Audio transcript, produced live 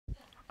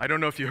I don't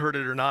know if you heard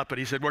it or not, but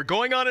he said, we're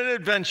going on an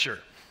adventure.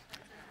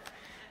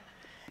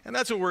 And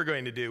that's what we're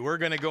going to do. We're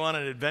going to go on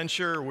an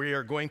adventure. We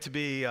are going to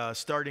be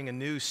starting a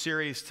new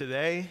series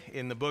today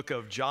in the book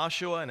of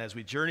Joshua. And as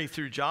we journey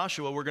through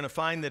Joshua, we're going to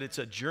find that it's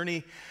a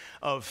journey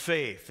of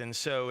faith. And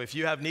so if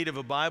you have need of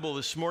a Bible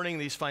this morning,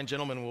 these fine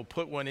gentlemen will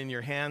put one in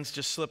your hands.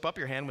 Just slip up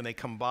your hand when they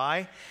come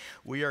by.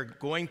 We are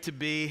going to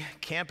be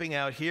camping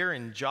out here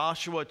in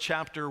Joshua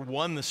chapter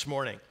 1 this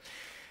morning.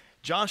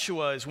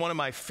 Joshua is one of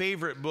my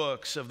favorite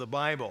books of the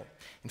Bible.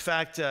 In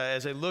fact,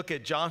 as I look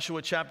at Joshua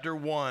chapter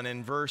 1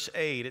 and verse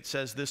 8, it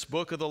says, "This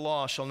book of the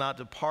law shall not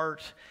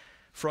depart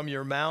from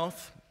your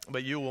mouth,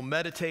 but you will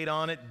meditate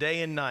on it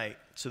day and night,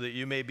 so that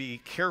you may be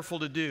careful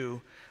to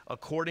do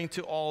according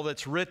to all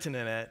that's written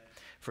in it.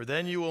 For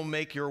then you will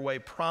make your way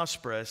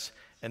prosperous,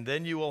 and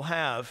then you will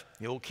have,"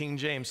 the old King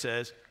James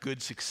says,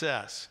 "good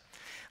success."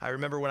 I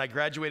remember when I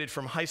graduated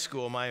from high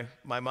school, my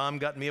mom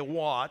got me a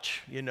watch,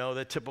 you know,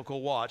 the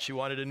typical watch. She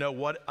wanted to know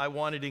what I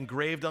wanted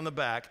engraved on the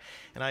back,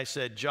 and I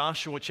said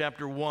Joshua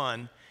chapter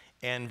 1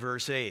 and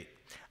verse 8.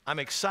 I'm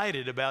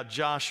excited about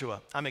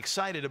Joshua. I'm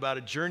excited about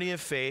a journey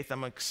of faith.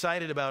 I'm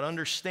excited about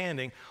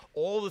understanding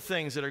all the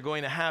things that are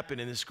going to happen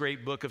in this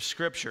great book of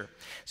Scripture.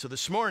 So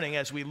this morning,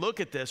 as we look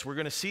at this, we're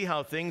going to see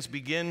how things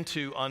begin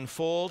to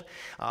unfold.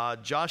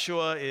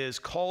 Joshua is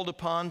called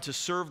upon to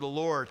serve the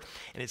Lord,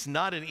 and it's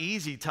not an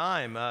easy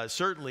time,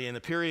 certainly in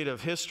the period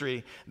of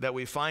history that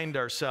we find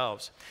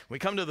ourselves. When we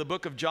come to the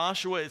book of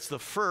Joshua, it's the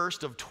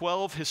first of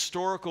 12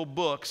 historical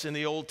books in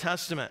the Old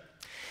Testament.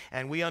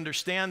 And we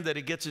understand that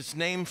it gets its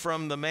name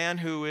from the man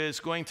who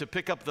is going to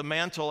pick up the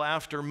mantle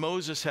after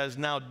Moses has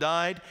now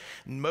died.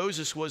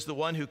 Moses was the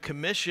one who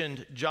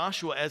commissioned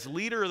Joshua as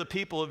leader of the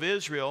people of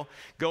Israel,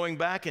 going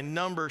back in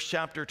Numbers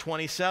chapter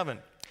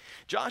 27.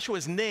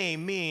 Joshua's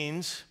name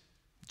means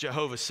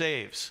Jehovah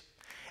saves,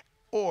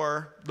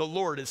 or the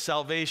Lord is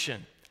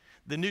salvation.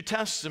 The New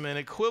Testament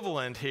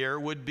equivalent here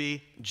would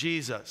be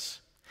Jesus.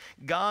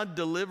 God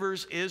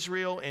delivers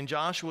Israel in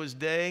Joshua's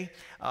day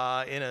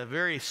in a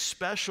very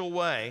special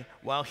way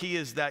while he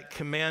is that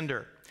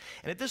commander.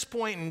 And at this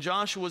point in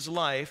Joshua's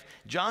life,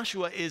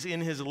 Joshua is in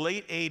his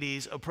late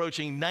 80s,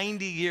 approaching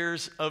 90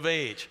 years of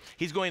age.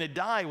 He's going to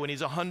die when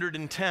he's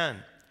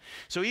 110.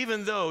 So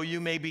even though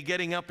you may be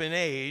getting up in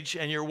age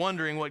and you're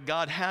wondering what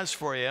God has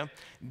for you,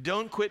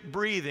 don't quit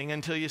breathing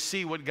until you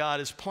see what God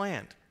has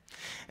planned.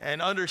 And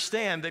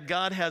understand that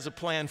God has a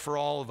plan for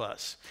all of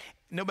us.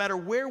 No matter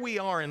where we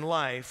are in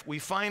life, we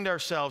find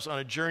ourselves on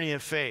a journey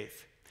of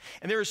faith.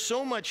 And there is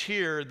so much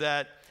here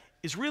that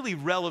is really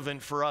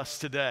relevant for us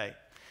today.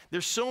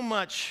 There's so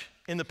much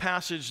in the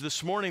passage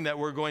this morning that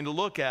we're going to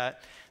look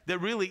at that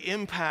really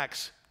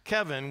impacts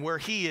Kevin where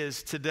he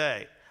is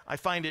today. I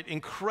find it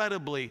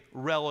incredibly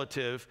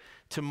relative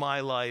to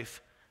my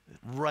life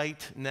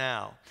right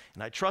now.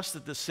 And I trust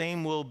that the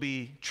same will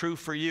be true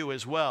for you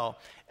as well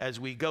as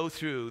we go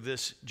through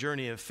this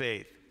journey of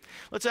faith.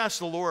 Let's ask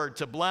the Lord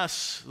to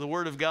bless the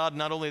Word of God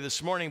not only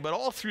this morning, but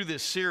all through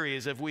this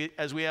series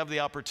as we have the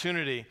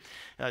opportunity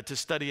to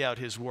study out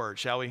His Word,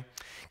 shall we?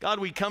 God,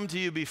 we come to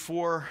you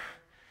before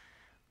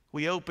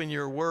we open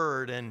your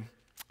Word, and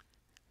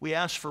we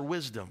ask for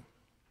wisdom.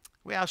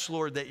 We ask,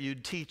 Lord, that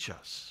you'd teach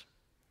us.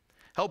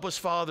 Help us,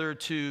 Father,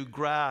 to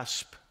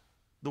grasp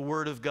the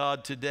Word of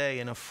God today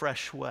in a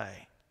fresh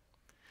way.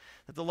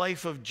 That the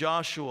life of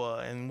Joshua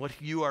and what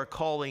you are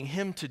calling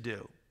him to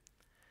do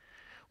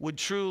would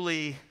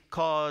truly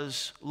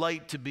cause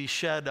light to be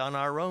shed on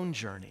our own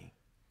journey.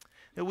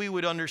 That we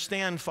would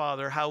understand,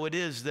 Father, how it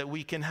is that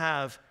we can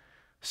have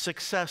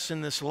success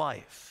in this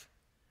life.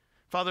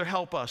 Father,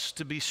 help us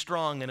to be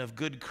strong and of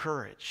good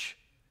courage.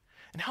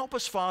 And help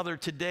us, Father,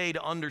 today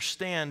to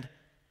understand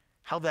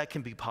how that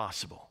can be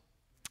possible.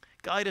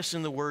 Guide us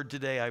in the word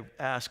today, I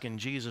ask in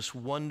Jesus'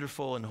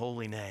 wonderful and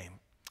holy name.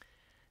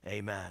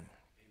 Amen.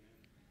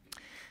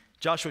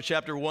 Joshua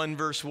chapter 1,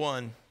 verse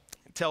 1.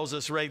 Tells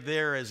us right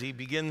there as he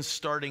begins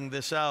starting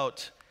this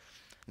out.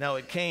 Now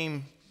it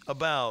came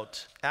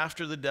about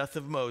after the death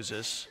of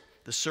Moses,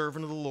 the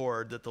servant of the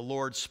Lord, that the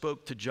Lord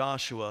spoke to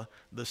Joshua,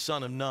 the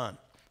son of Nun.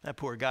 That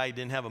poor guy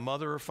didn't have a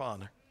mother or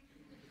father.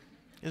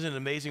 Isn't it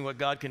amazing what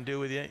God can do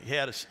with you?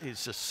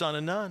 He's a son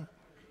of Nun.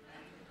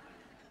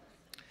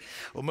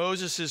 Well,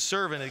 Moses, his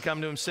servant, had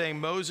come to him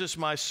saying, "Moses,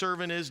 my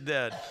servant, is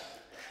dead.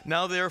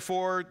 Now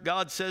therefore,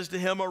 God says to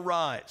him,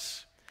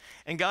 arise."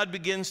 And God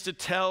begins to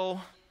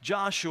tell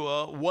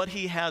Joshua what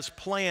he has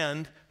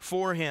planned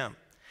for him.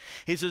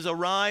 He says,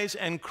 arise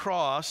and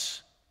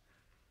cross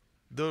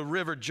the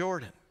river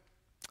Jordan.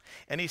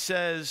 And he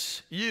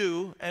says,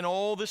 you and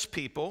all this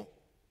people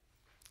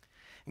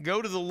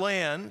go to the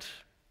land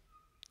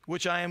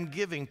which I am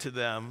giving to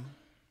them,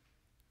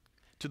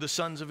 to the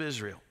sons of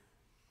Israel.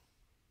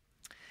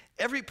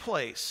 Every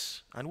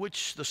place on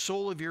which the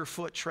sole of your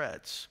foot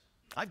treads,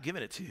 I've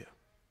given it to you.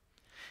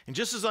 And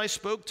just as I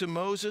spoke to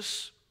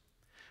Moses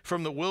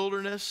from the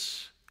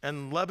wilderness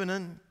and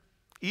Lebanon,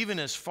 even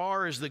as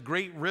far as the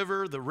great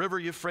river, the river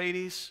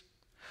Euphrates,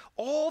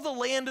 all the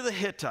land of the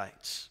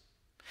Hittites,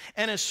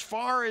 and as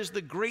far as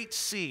the great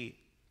sea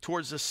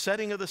towards the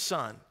setting of the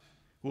sun,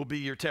 will be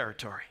your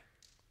territory.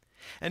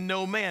 And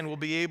no man will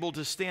be able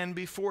to stand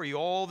before you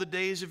all the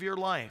days of your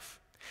life.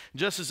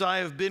 Just as I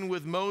have been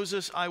with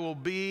Moses, I will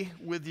be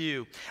with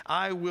you.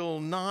 I will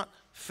not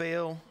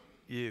fail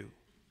you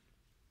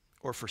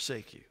or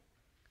forsake you.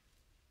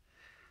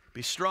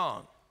 Be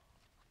strong.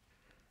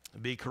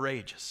 Be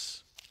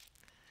courageous.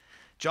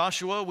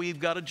 Joshua, we've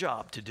got a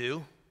job to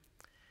do.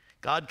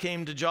 God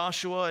came to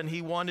Joshua and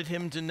he wanted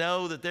him to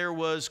know that there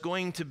was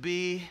going to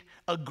be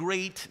a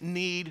great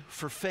need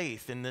for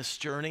faith in this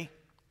journey.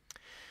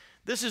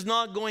 This is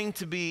not going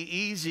to be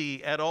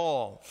easy at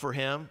all for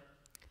him.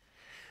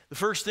 The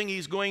first thing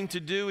he's going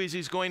to do is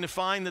he's going to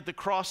find that the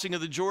crossing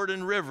of the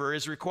Jordan River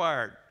is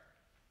required.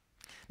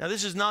 Now,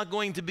 this is not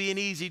going to be an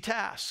easy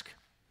task.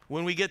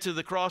 When we get to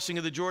the crossing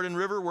of the Jordan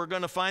River, we're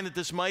going to find that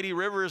this mighty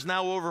river is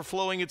now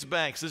overflowing its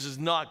banks. This is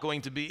not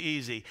going to be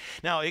easy.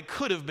 Now, it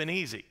could have been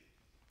easy.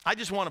 I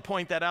just want to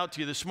point that out to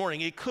you this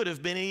morning. It could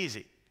have been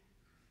easy.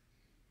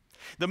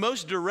 The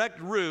most direct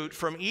route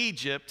from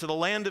Egypt to the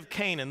land of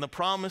Canaan, the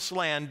promised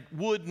land,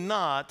 would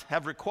not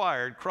have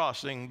required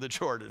crossing the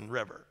Jordan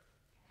River.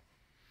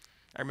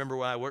 I remember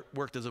when I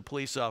worked as a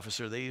police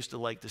officer, they used to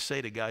like to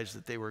say to guys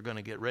that they were going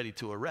to get ready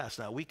to arrest.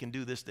 Now, we can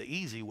do this the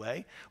easy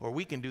way, or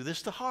we can do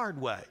this the hard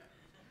way.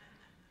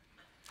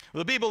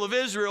 Well, the people of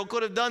Israel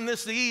could have done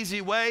this the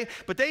easy way,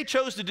 but they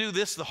chose to do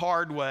this the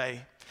hard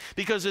way.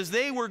 Because as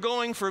they were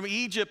going from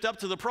Egypt up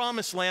to the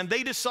promised land,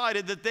 they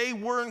decided that they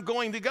weren't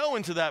going to go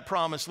into that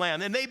promised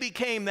land. And they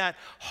became that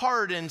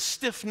hardened,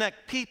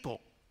 stiff-necked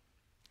people.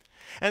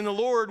 And the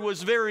Lord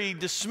was very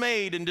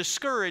dismayed and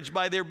discouraged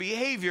by their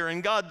behavior.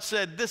 And God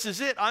said, this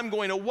is it. I'm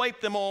going to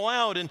wipe them all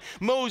out. And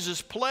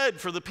Moses pled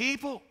for the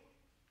people.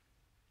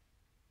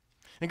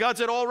 And God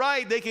said, all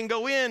right, they can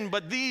go in,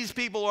 but these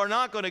people are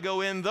not going to go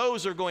in.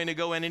 Those are going to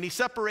go in. And he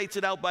separates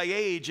it out by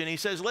age. And he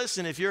says,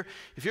 listen, if you're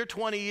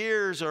 20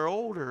 years or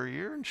older,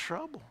 you're in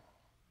trouble.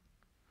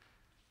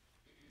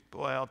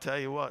 Boy, I'll tell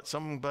you what,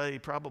 somebody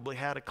probably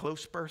had a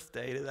close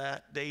birthday to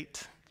that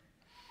date.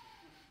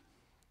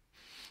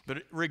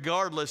 But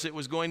regardless, it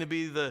was going to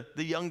be the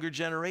younger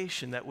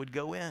generation that would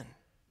go in.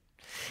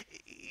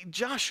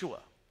 Joshua,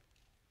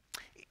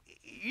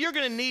 you're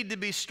going to need to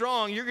be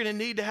strong. You're going to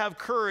need to have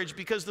courage,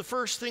 because the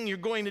first thing you're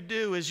going to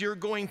do is you're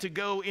going to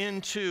go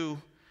into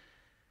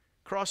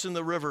crossing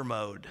the river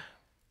mode.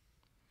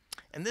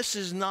 And this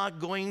is not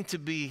going to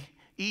be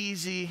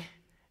easy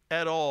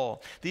at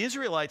all. The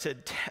Israelites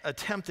had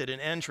attempted an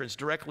entrance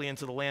directly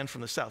into the land from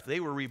the south. They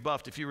were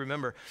rebuffed, if you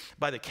remember,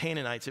 by the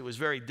Canaanites. It was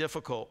very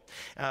difficult.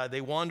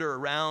 They wander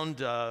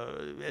around,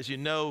 as you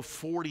know,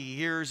 40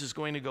 years is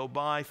going to go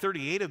by.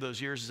 38 of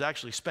those years is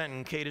actually spent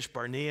in Kadesh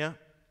Barnea.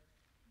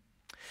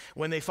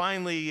 When they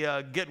finally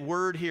get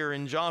word here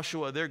in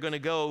Joshua, they're going to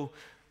go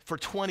for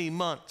 20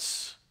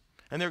 months,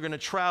 and they're going to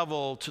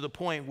travel to the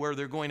point where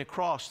they're going to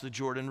cross the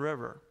Jordan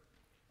River.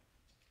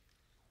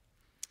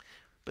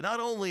 But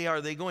not only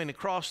are they going to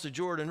cross the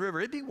Jordan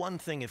River, it'd be one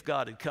thing if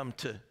God had come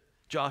to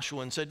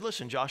Joshua and said,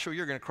 listen, Joshua,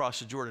 you're going to cross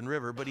the Jordan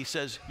River. But he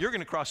says, you're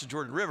going to cross the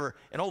Jordan River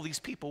and all these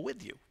people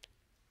with you.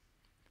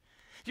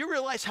 Do you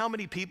realize how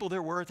many people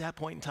there were at that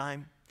point in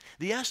time?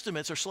 The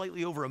estimates are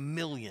slightly over 1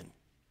 million.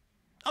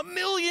 1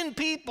 million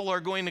people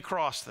are going to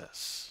cross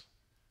this.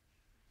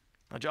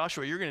 Now,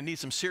 Joshua, you're going to need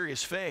some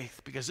serious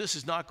faith, because this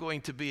is not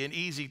going to be an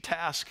easy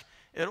task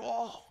at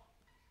all.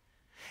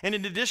 And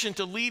in addition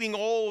to leading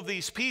all of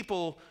these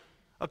people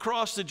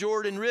across the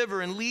Jordan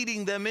River and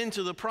leading them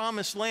into the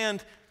promised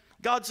land,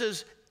 God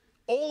says,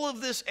 all of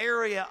this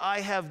area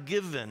I have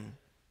given.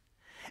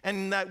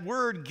 And that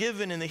word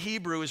given in the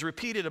Hebrew is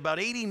repeated about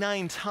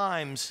 89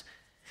 times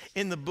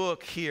in the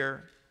book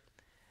here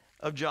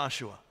of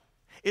Joshua.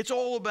 It's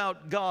all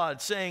about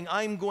God saying,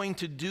 I'm going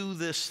to do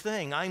this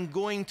thing. I'm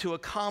going to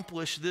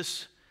accomplish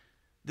this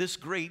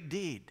great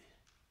deed.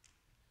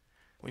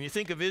 When you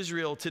think of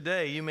Israel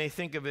today, you may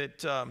think of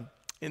it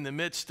in the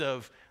midst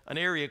of an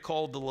area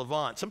called the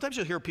Levant. Sometimes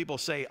you'll hear people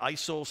say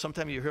ISIL.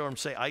 Sometimes you hear them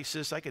say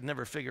ISIS. I could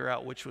never figure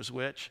out which was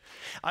which.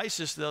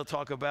 ISIS they'll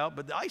talk about,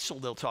 but the ISIL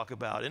they'll talk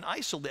about. And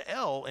ISIL, the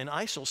L in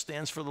ISIL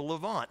stands for the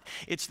Levant.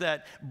 It's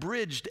that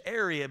bridged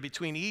area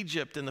between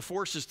Egypt and the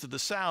forces to the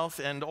south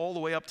and all the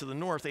way up to the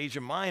north,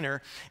 Asia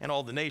Minor, and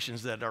all the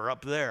nations that are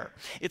up there.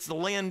 It's the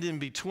land in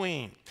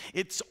between.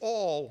 It's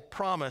all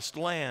promised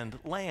land.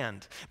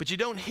 But you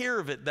don't hear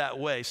of it that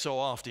way so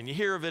often. You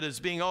hear of it as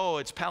being, oh,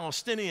 it's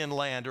Palestinian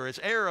land, or it's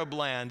Arab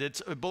land.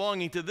 It's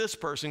belonging to this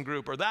person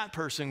group or that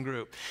person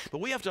group.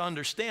 But we have to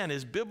understand,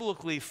 is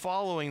biblically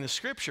following the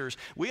scriptures,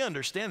 we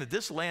understand that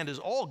this land is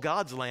all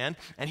God's land,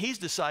 and he's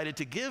decided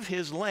to give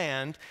his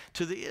land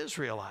to the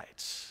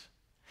Israelites.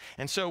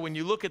 And so when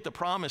you look at the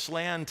promised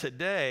land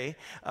today,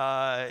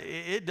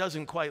 it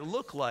doesn't quite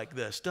look like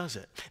this, does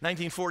it?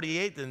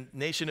 1948, the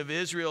nation of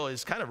Israel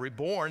is kind of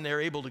reborn.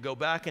 They're able to go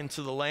back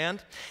into the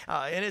land.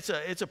 And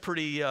it's a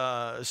pretty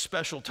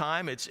special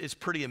time. It's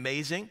pretty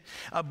amazing.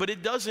 But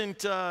it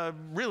doesn't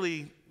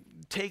really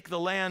take the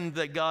land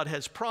that God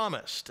has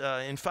promised.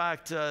 In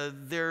fact,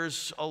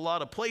 there's a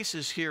lot of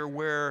places here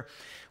where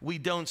we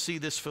don't see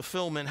this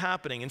fulfillment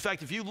happening. In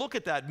fact, if you look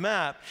at that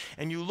map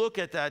and you look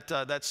at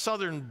that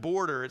southern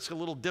border, it's a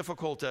little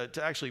difficult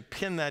to actually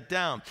pin that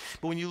down.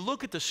 But when you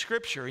look at the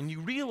scripture and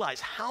you realize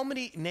how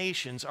many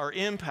nations are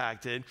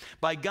impacted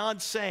by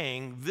God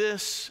saying,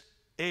 this,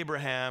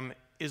 Abraham,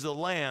 is the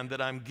land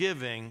that I'm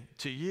giving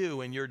to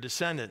you and your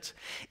descendants.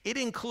 It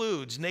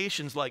includes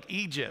nations like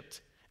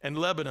Egypt and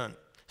Lebanon,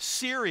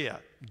 Syria,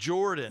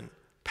 Jordan,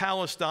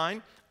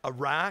 Palestine,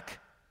 Iraq,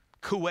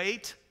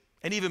 Kuwait,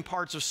 and even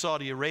parts of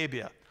Saudi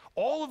Arabia.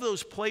 All of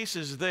those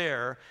places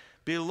there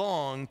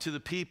belong to the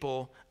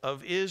people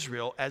of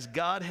Israel as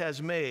God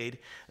has made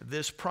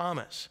this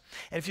promise.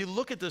 And if you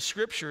look at the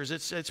scriptures,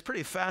 it's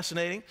pretty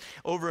fascinating.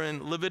 Over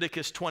in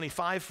Leviticus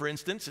 25, for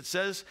instance, it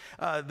says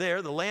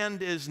there, the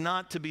land is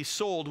not to be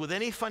sold with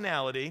any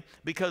finality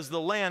because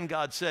the land,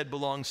 God said,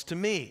 belongs to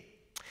me.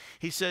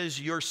 He says,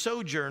 you're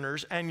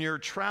sojourners and you're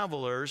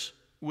travelers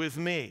with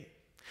me.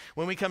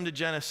 When we come to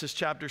Genesis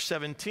chapter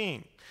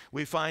 17,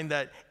 we find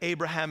that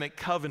Abrahamic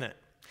covenant.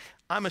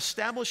 I'm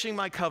establishing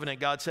my covenant,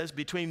 God says,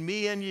 between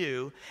me and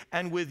you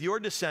and with your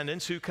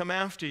descendants who come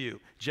after you,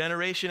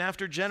 generation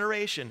after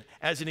generation,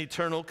 as an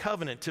eternal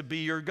covenant to be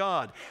your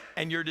God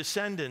and your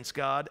descendants,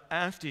 God,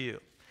 after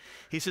you.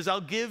 He says, I'll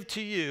give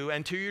to you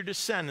and to your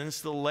descendants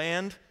the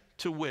land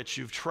to which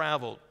you've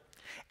traveled,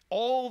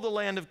 all the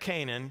land of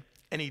Canaan,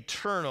 an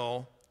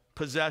eternal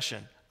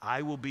possession.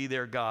 I will be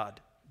their God.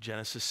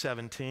 Genesis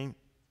 17.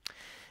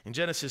 In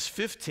Genesis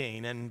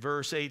 15 and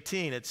verse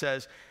 18, it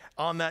says,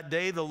 on that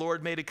day, the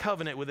Lord made a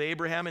covenant with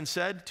Abraham and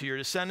said, to your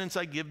descendants,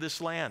 I give this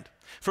land,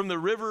 from the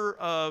river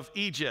of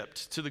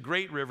Egypt to the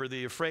great river, the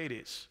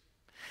Euphrates.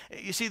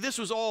 You see, this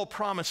was all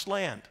promised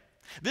land.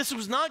 This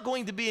was not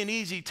going to be an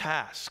easy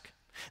task.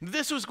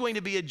 This was going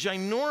to be a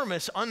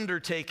ginormous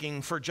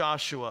undertaking for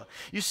Joshua.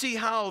 You see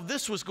how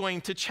this was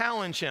going to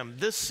challenge him.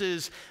 This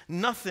is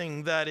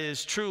nothing that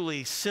is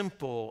truly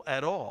simple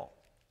at all.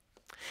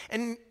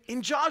 And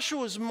in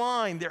Joshua's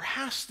mind, there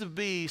has to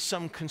be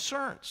some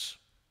concerns.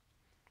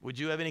 Would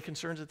you have any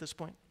concerns at this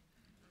point?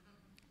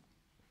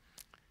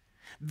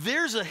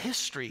 There's a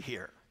history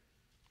here.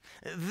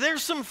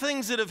 There's some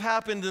things that have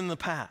happened in the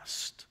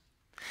past.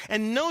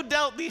 And no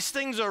doubt these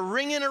things are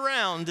ringing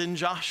around in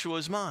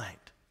Joshua's mind.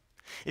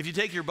 If you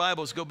take your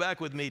Bibles, go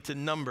back with me to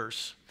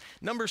Numbers.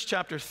 Numbers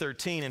chapter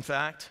 13, in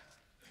fact.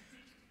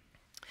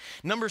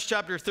 Numbers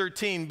chapter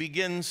 13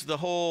 begins the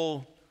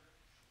whole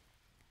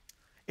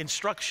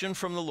instruction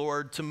from the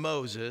Lord to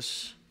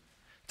Moses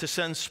to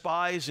send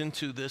spies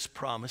into this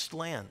promised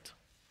land.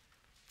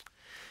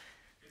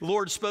 The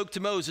Lord spoke to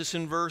Moses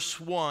in verse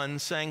 1,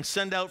 saying,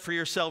 send out for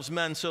yourselves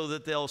men so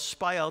that they'll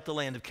spy out the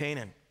land of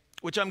Canaan,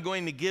 which I'm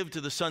going to give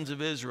to the sons of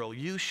Israel.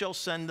 You shall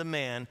send a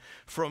man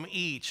from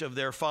each of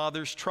their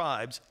fathers'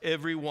 tribes,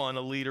 every one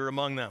a leader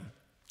among them.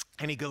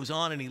 And he goes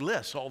on and he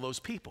lists all those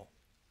people.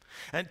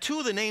 And two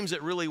of the names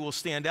that really will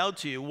stand out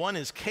to you, one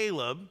is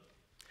Caleb,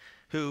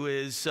 who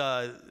is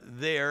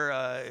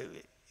there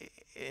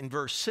in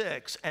verse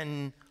 6,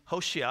 and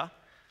Hoshea,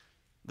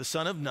 the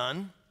son of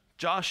Nun,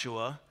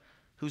 Joshua,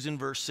 who's in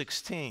verse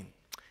 16.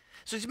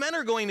 So these men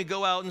are going to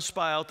go out and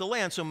spy out the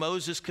land. So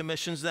Moses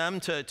commissions them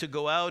to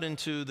go out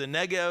into the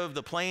Negev,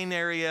 the plain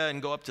area,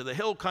 and go up to the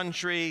hill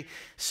country,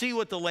 see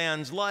what the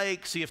land's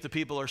like, see if the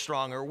people are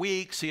strong or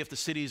weak, see if the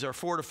cities are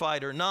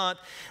fortified or not,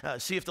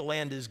 see if the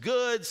land is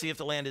good, see if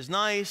the land is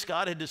nice.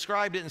 God had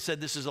described it and said,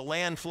 this is a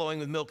land flowing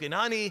with milk and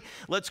honey.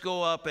 Let's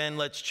go up and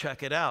let's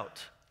check it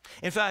out.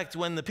 In fact,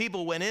 when the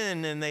people went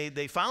in and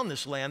they found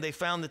this land, they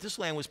found that this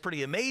land was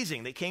pretty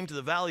amazing. They came to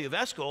the valley of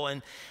Eshcol,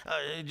 and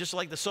just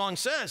like the song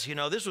says, you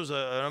know, this was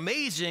an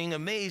amazing,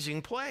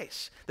 amazing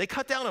place. They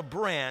cut down a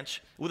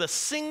branch with a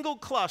single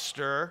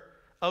cluster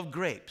of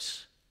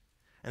grapes,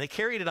 and they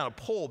carried it on a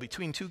pole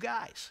between two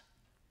guys.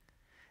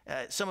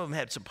 Some of them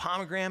had some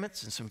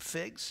pomegranates and some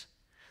figs.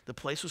 The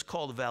place was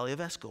called the Valley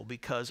of Eshcol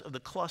because of the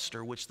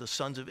cluster which the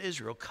sons of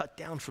Israel cut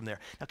down from there.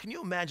 Now, can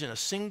you imagine a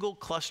single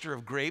cluster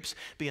of grapes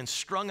being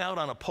strung out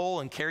on a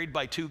pole and carried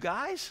by two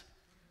guys?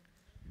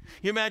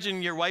 You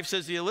imagine your wife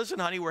says to you, listen,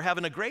 honey, we're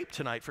having a grape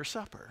tonight for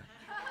supper.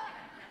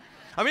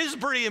 I mean, this is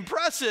pretty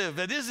impressive.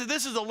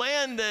 This is a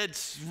land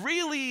that's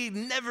really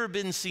never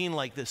been seen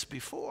like this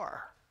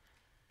before.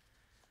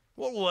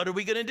 Well, what are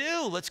we going to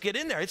do? Let's get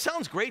in there. It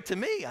sounds great to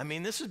me. I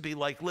mean, this would be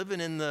like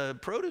living in the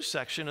produce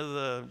section of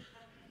the,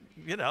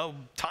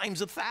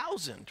 times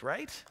 1,000,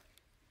 right?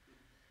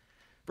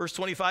 Verse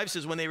 25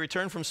 says, when they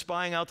returned from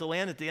spying out the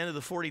land at the end of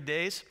the 40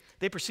 days,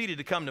 they proceeded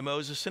to come to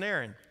Moses and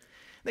Aaron.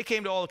 They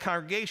came to all the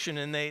congregation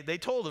and they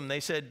told them, they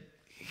said,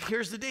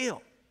 here's the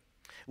deal.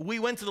 We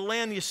went to the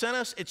land you sent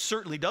us. It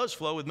certainly does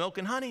flow with milk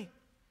and honey.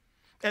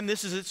 And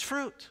this is its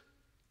fruit.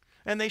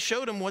 And they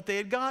showed them what they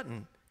had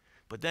gotten.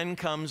 But then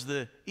comes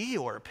the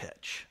Eeyore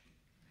pitch.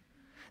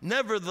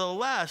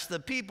 Nevertheless, the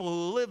people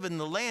who live in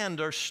the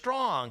land are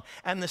strong,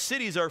 and the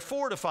cities are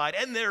fortified,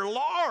 and they're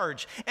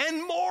large.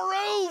 And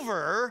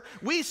moreover,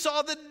 we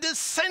saw the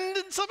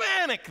descendants of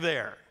Anak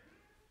there.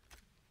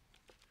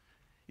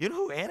 You know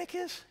who Anak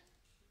is?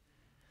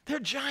 They're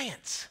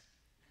giants.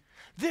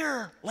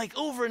 They're like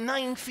over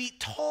 9 feet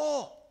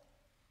tall.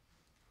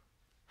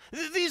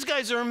 These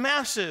guys are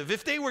massive.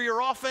 If they were your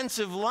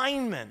offensive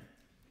linemen,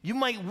 you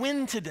might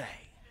win today.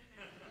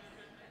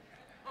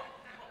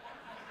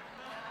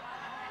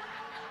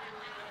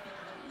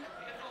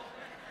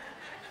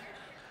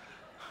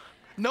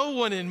 No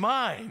one in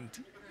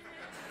mind.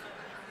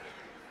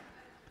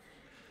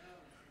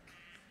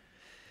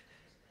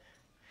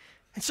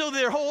 And so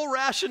their whole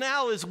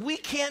rationale is, we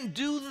can't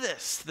do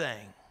this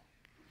thing.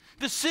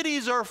 The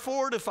cities are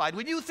fortified.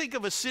 When you think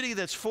of a city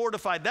that's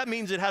fortified, that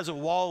means it has a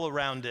wall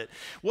around it.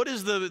 What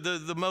is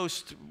the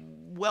most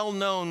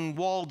well-known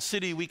walled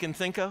city we can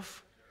think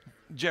of?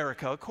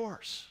 Jericho, of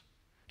course.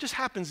 Just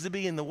happens to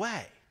be in the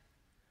way.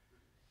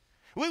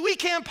 We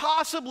can't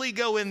possibly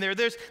go in there.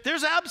 There's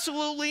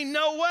absolutely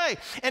no way.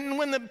 And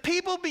when the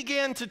people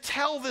began to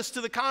tell this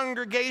to the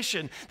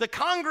congregation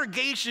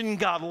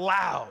got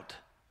loud.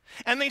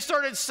 And they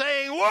started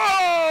saying,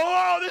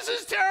 whoa, this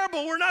is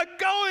terrible. We're not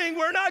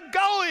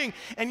going.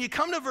 And you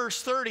come to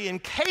verse 30,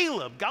 and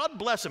Caleb, God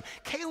bless him.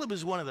 Caleb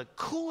is one of the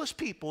coolest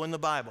people in the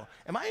Bible.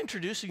 Am I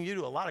introducing you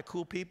to a lot of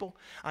cool people?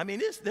 I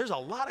mean, there's a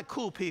lot of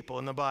cool people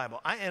in the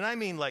Bible. I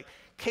mean, like,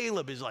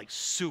 Caleb is like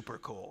super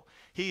cool.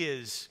 He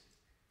is,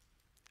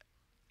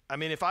 I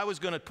mean, if I was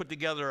going to put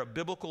together a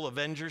biblical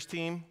Avengers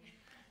team,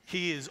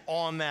 he is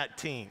on that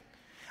team.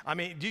 I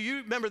mean, do you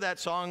remember that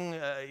song,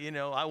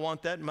 I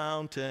want that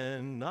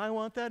mountain, I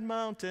want that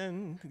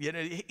mountain. You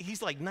know,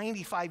 he's like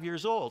 95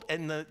 years old,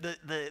 and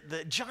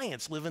the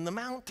giants live in the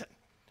mountain.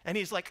 And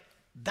he's like,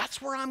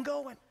 that's where I'm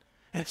going.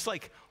 And it's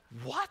like,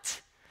 what?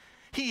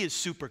 He is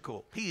super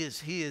cool. He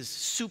is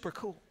super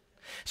cool.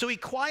 So he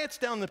quiets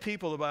down the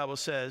people, the Bible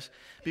says,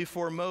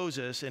 before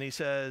Moses, and he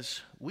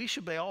says, we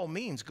should by all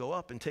means go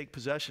up and take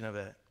possession of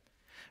it,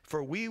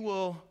 for we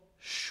will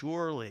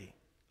surely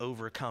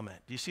overcome it.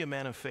 Do you see a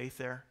man of faith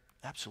there?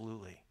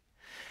 Absolutely.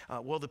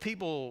 Well, the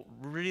people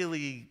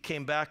really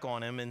came back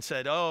on him and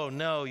said, oh,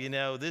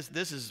 no,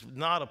 this is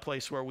not a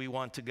place where we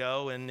want to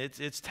go, and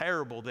it's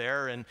terrible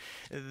there, and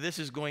this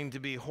is going to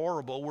be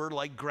horrible. We're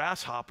like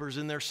grasshoppers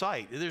in their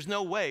sight. There's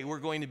no way we're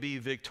going to be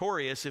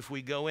victorious if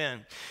we go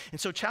in.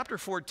 And so chapter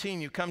 14,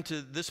 you come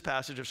to this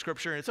passage of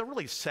Scripture, and it's a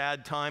really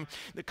sad time.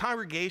 The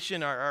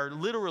congregation are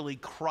literally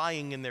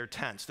crying in their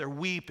tents. They're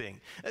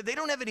weeping. They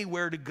don't have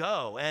anywhere to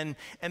go, and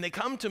they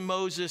come to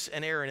Moses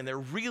and Aaron, and they're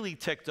really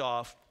ticked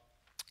off.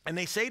 And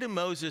they say to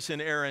Moses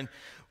and Aaron,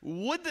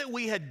 would that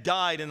we had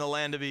died in the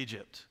land of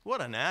Egypt.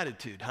 What an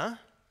attitude, huh?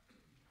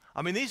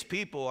 I mean, these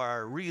people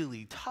are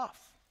really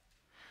tough.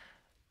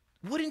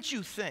 Wouldn't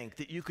you think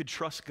that you could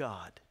trust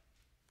God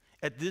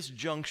at this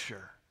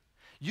juncture?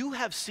 You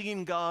have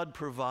seen God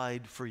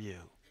provide for you.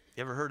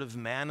 You ever heard of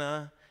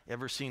manna?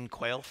 Ever seen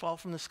quail fall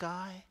from the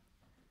sky?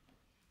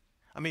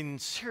 I mean,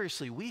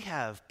 seriously, we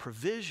have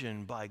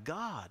provision by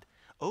God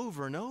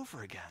over and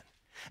over again.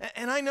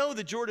 And I know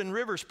the Jordan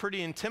River is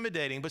pretty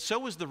intimidating, but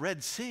so is the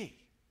Red Sea.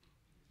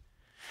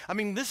 I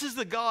mean, this is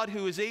the God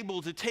who is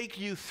able to take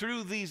you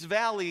through these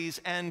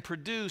valleys and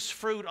produce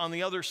fruit on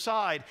the other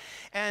side.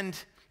 And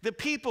the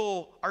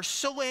people are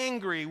so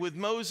angry with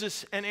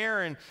Moses and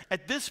Aaron.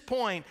 At this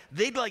point,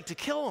 they'd like to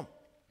kill them.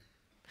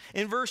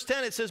 In verse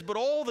 10, it says, but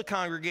all the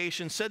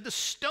congregation said to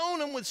stone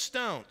them with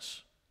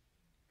stones.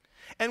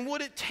 And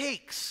what it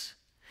takes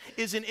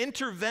is an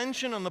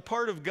intervention on the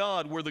part of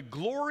God where the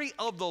glory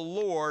of the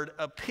Lord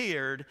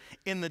appeared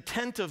in the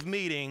tent of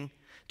meeting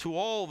to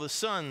all the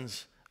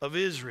sons of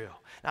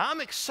Israel. Now, I'm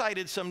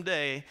excited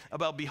someday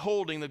about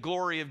beholding the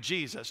glory of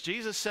Jesus.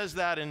 Jesus says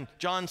that in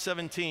John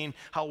 17,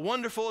 how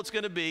wonderful it's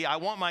going to be. I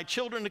want my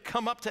children to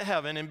come up to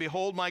heaven and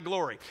behold my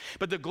glory.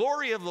 But the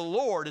glory of the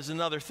Lord is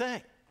another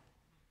thing.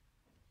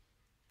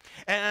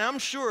 And I'm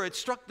sure it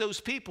struck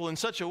those people in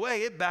such a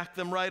way, it backed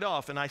them right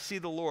off. And I see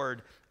the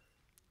Lord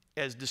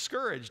as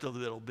discouraged a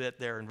little bit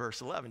there in verse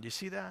 11. Do you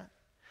see that?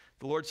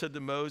 The Lord said to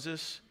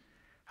Moses,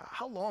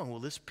 how long will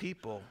this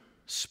people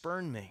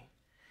spurn me?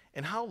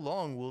 And how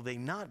long will they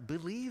not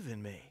believe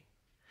in me,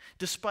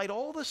 despite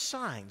all the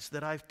signs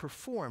that I've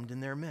performed in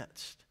their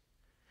midst?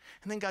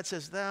 And then God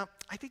says,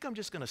 I think I'm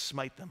just going to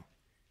smite them.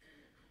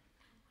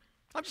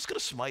 I'm just going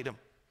to smite them.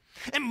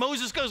 And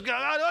Moses goes,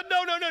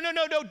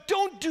 no,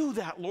 don't do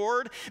that,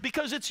 Lord,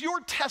 because it's your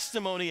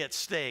testimony at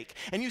stake.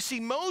 And you see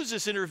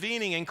Moses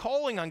intervening and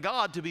calling on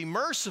God to be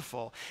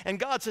merciful. And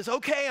God says,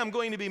 okay, I'm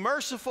going to be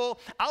merciful.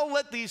 I'll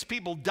let these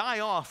people die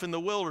off in the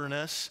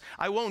wilderness.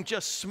 I won't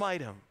just smite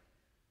them.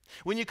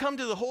 When you come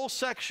to the whole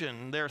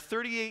section, there are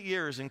 38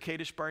 years in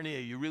Kadesh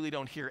Barnea, you really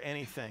don't hear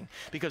anything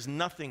because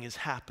nothing is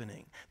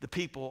happening. The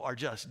people are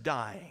just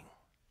dying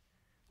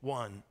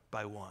one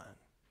by one.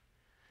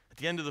 At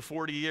the end of the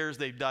 40 years,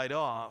 they've died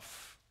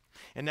off.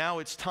 And now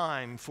it's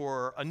time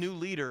for a new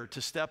leader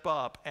to step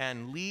up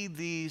and lead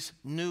this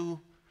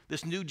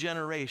new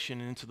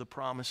generation into the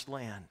promised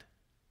land.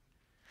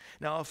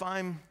 Now, if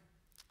I'm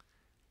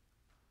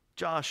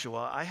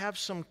Joshua, I have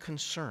some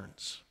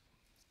concerns.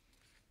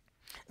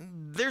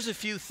 There's a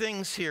few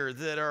things here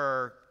that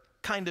are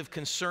kind of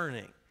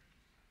concerning.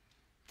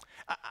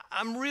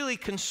 I'm really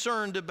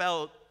concerned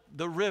about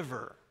the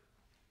river.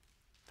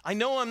 I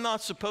know I'm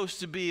not supposed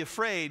to be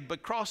afraid,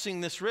 but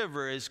crossing this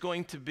river is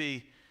going to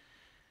be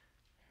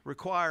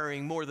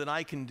requiring more than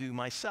I can do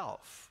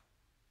myself.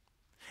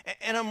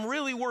 And I'm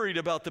really worried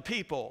about the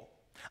people.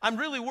 I'm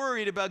really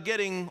worried about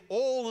getting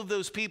all of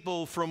those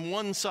people from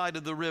one side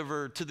of the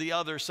river to the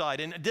other side.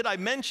 And did I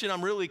mention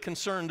I'm really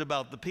concerned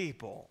about the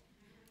people?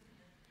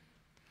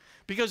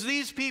 Because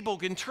these people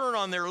can turn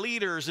on their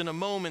leaders in a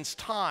moment's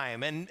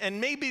time,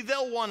 and maybe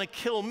they'll want to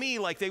kill me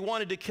like they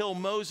wanted to kill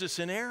Moses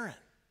and Aaron.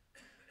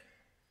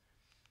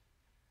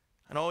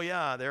 And oh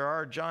yeah, there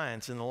are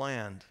giants in the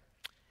land.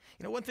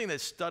 You know, one thing that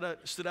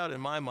stood out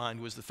in my mind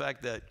was the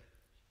fact that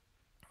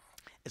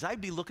as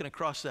I'd be looking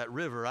across that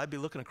river, and I'd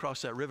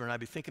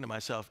be thinking to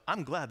myself,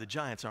 I'm glad the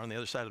Giants are on the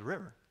other side of the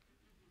river.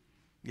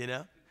 You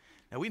know?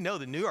 Now, we know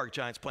the New York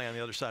Giants play on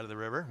the other side of the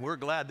river. We're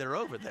glad they're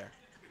over there.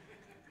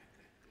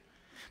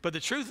 But the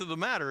truth of the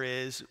matter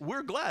is,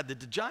 we're glad that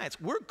the Giants,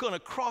 we're going to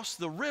cross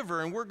the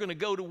river and we're going to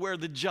go to where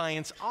the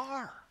Giants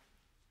are.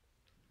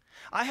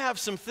 I have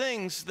some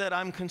things that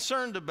I'm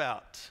concerned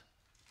about.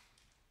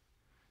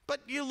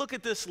 But you look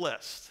at this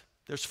list.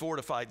 There's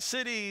fortified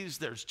cities,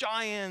 there's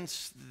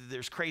giants,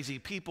 there's crazy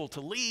people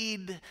to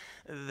lead,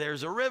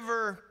 there's a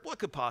river. What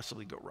could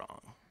possibly go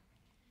wrong?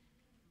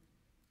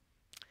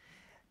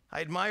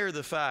 I admire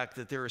the fact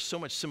that there is so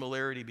much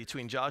similarity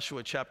between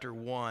Joshua chapter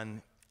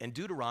 1 and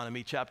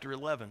Deuteronomy chapter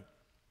 11.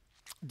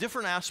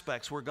 Different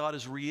aspects where God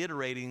is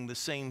reiterating the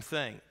same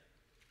thing.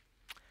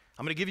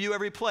 I'm going to give you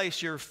every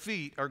place your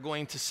feet are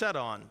going to set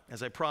on,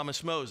 as I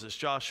promised Moses,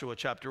 Joshua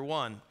chapter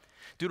 1.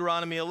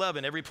 Deuteronomy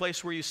 11, every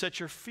place where you set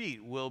your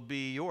feet will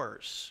be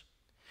yours.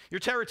 Your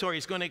territory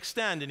is going to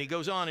extend, and he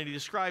goes on and he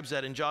describes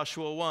that in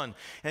Joshua 1.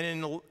 And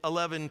in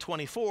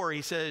 11:24,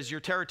 he says, your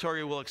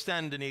territory will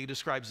extend, and he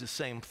describes the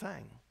same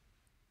thing.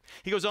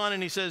 He goes on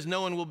and he says,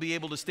 no one will be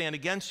able to stand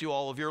against you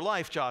all of your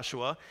life,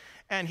 Joshua.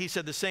 And he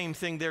said the same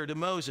thing there to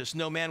Moses.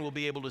 No man will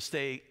be able to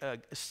stand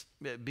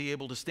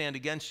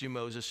against you,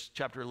 Moses,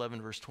 chapter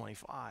 11, verse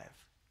 25.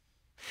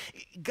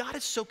 God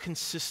is so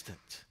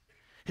consistent.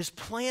 His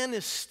plan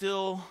is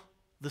still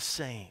the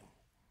same.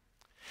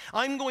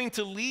 I'm going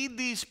to lead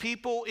these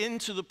people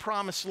into the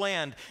promised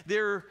land.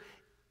 There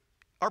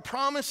are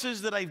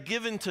promises that I've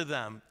given to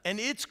them, and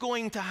it's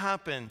going to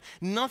happen.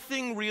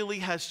 Nothing really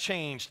has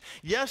changed.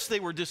 Yes, they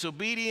were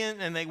disobedient,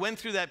 and they went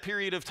through that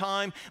period of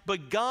time,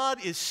 but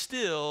God is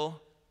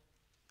still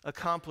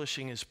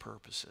accomplishing his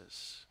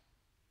purposes.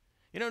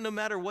 You know, no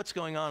matter what's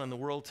going on in the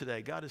world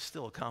today, God is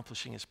still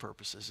accomplishing his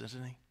purposes,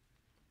 isn't he?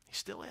 He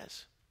still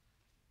is.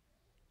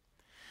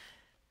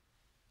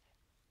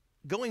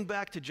 Going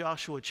back to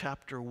Joshua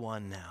chapter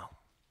 1 now,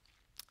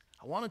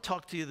 I want to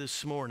talk to you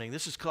this morning.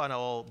 This has kind of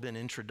all been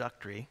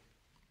introductory,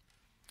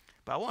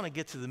 but I want to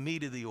get to the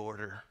meat of the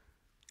order.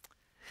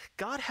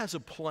 God has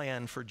a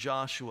plan for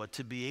Joshua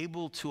to be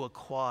able to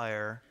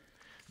acquire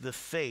the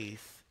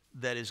faith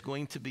that is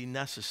going to be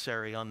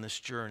necessary on this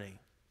journey.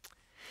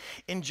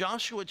 In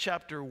Joshua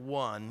chapter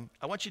 1,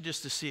 I want you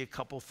just to see a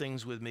couple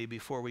things with me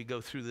before we go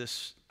through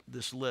this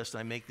list and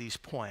I make these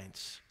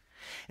points.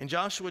 In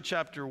Joshua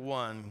chapter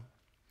 1,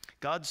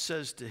 God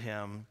says to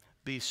him,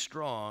 be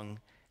strong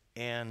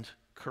and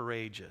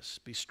courageous.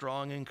 Be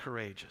strong and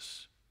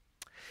courageous.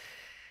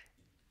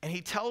 And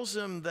he tells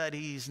him that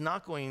he's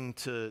not going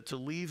to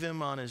leave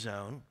him on his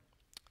own.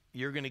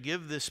 You're going to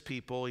give this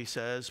people, he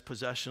says,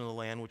 possession of the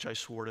land which I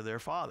swore to their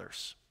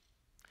fathers.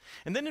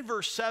 And then in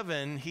verse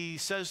 7, he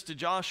says to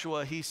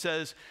Joshua, he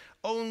says,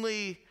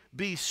 only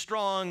be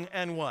strong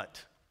and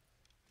what?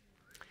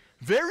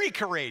 Very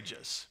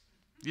courageous.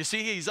 You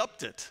see, he's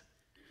upped it.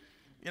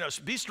 You know,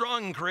 be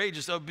strong and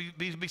courageous. Oh,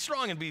 be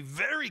strong and be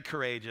very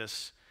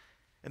courageous.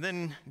 And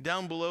then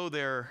down below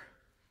there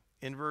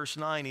in verse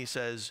 9, he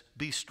says,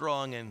 be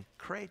strong and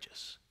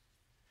courageous.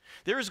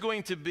 There is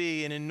going to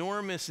be an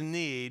enormous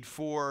need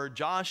for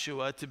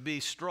Joshua to be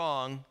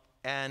strong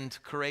and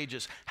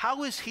courageous.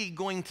 How is he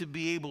going to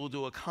be able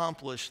to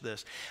accomplish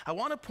this? I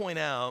want to point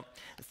out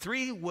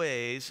 3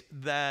 ways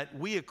that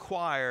we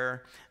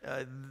acquire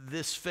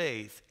this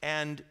faith,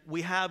 and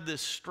we have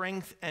this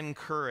strength and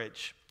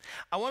courage.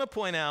 I want to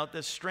point out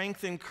that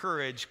strength and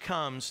courage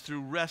comes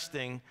through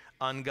resting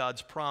on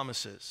God's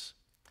promises.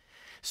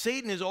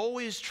 Satan is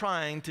always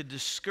trying to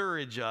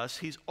discourage us.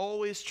 He's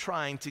always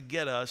trying to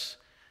get us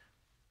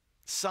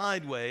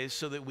sideways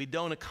so that we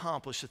don't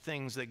accomplish the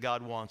things that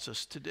God wants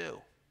us to do.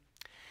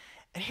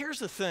 And here's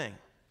the thing.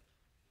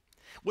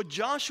 What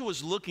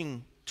Joshua's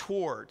looking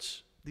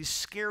towards, these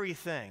scary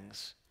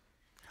things,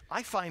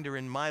 I find are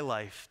in my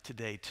life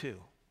today too.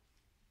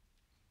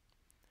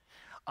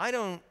 I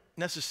don't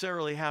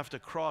necessarily have to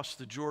cross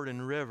the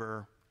Jordan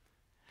River,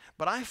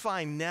 but I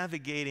find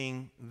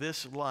navigating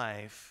this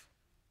life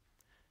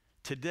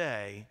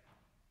today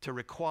to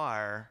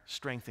require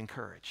strength and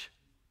courage.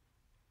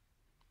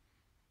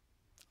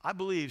 I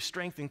believe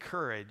strength and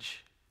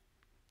courage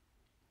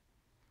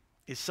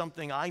is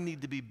something I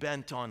need to be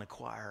bent on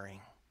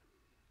acquiring.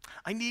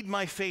 I need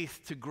my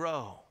faith to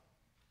grow,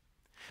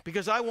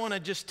 because I want to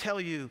just tell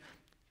you,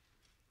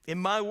 in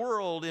my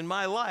world, in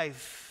my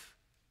life,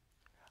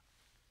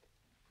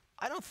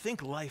 I don't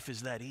think life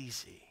is that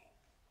easy.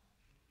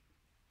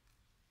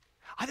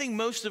 I think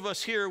most of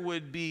us here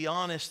would be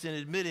honest in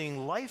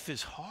admitting life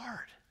is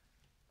hard.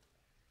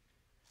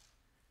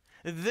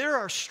 There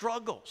are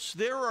struggles,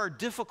 there are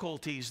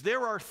difficulties,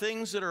 there are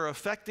things that are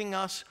affecting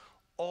us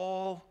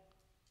all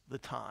the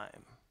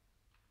time.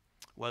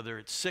 Whether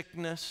it's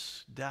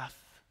sickness, death,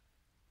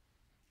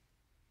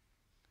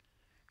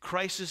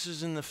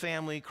 crises in the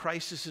family,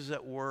 crises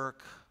at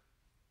work,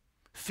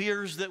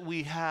 fears that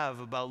we have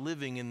about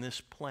living in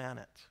this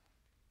planet.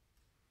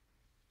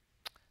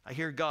 I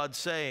hear God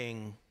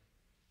saying,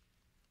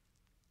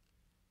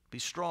 be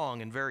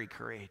strong and very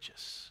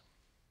courageous.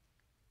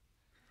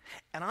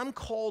 And I'm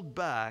called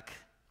back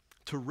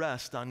to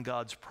rest on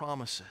God's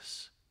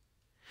promises.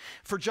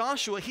 For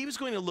Joshua, he was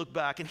going to look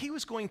back and he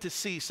was going to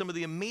see some of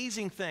the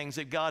amazing things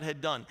that God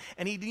had done.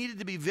 And he needed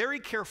to be very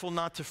careful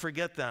not to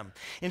forget them.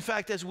 In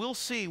fact, as we'll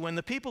see, when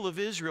the people of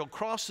Israel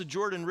cross the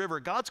Jordan River,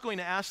 God's going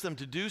to ask them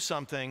to do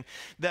something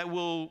that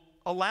will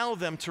allow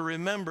them to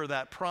remember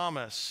that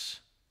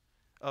promise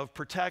of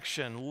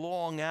protection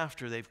long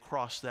after they've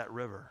crossed that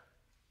river.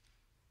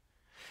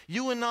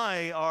 You and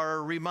I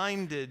are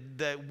reminded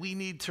that we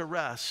need to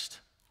rest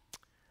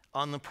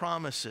on the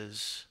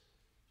promises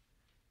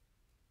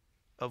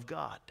of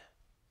God.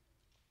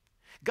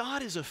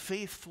 God is a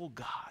faithful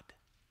God.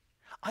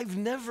 I've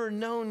never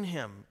known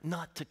him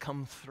not to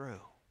come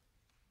through.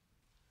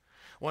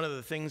 One of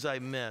the things I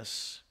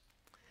miss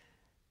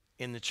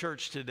in the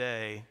church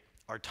today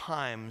are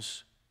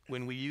times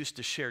when we used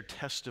to share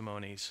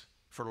testimonies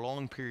for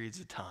long periods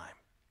of time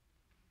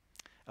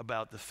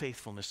about the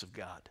faithfulness of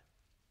God.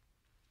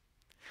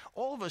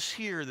 All of us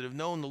here that have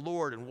known the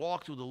Lord and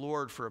walked with the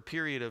Lord for a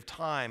period of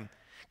time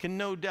can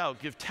no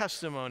doubt give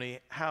testimony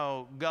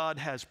how God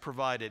has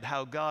provided,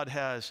 how God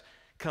has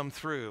come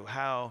through,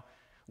 how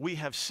we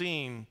have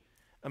seen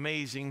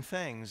amazing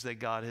things that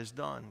God has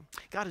done.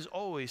 God is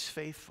always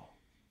faithful.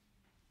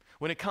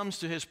 When it comes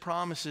to his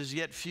promises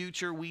yet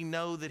future, we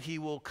know that he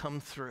will come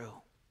through.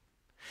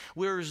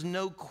 There is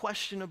no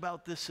question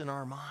about this in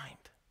our mind.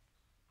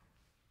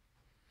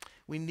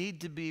 We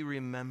need to be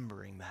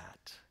remembering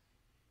that.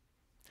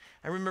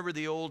 I remember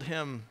the old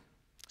hymn,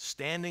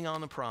 Standing on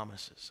the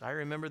Promises. I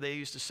remember they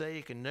used to say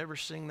you can never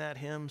sing that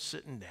hymn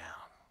sitting down.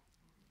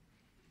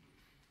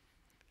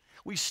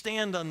 We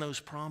stand on those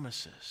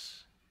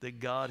promises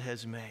that God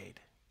has made.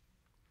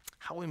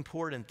 How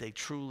important they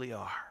truly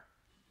are.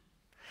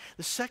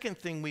 The second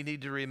thing we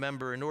need to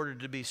remember in order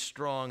to be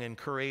strong and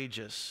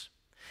courageous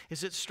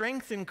is that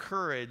strength and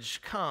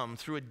courage come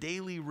through a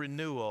daily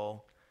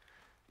renewal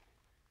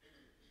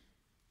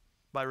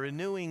by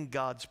renewing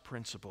God's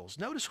principles.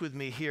 Notice with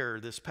me here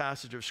this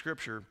passage of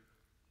Scripture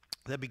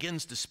that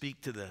begins to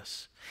speak to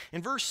this.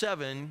 In verse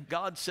 7,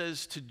 God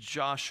says to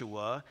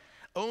Joshua,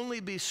 only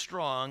be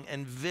strong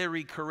and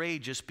very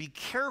courageous. Be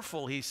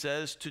careful, he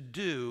says, to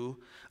do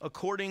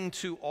according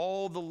to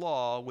all the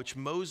law which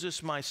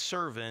Moses my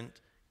servant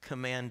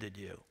commanded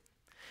you.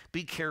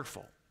 Be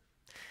careful.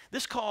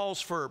 This calls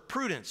for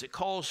prudence. It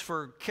calls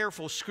for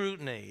careful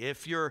scrutiny.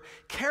 If you're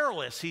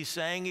careless, he's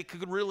saying, it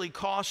could really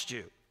cost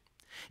you.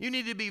 You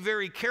need to be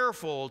very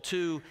careful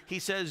to, he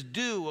says,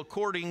 do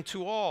according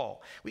to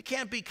all. We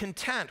can't be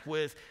content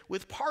with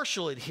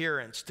partial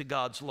adherence to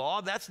God's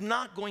law. That's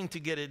not going to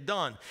get it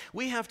done.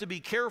 We have to be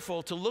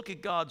careful to look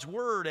at God's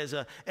word as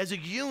a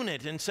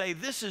unit and say,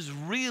 this is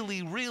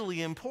really,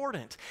 really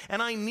important.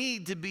 And I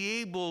need to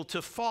be able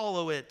to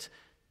follow it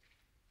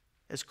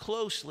as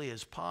closely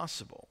as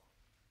possible.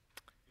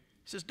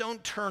 He says,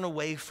 don't turn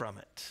away from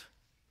it.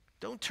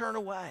 Don't turn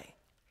away.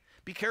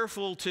 Be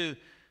careful to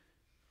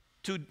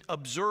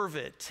observe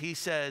it. He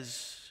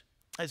says,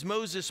 as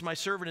Moses, my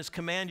servant, has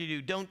commanded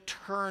you, don't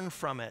turn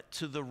from it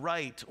to the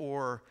right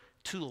or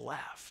to the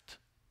left.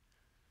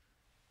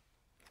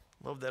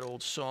 Love that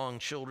old song,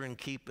 children,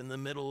 keep in the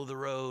middle of the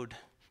road.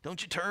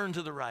 Don't you turn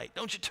to the right.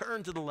 Don't you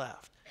turn to the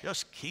left.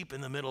 Just keep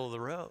in the middle of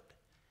the road.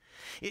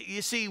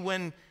 You see,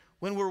 when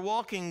we're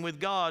walking with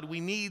God,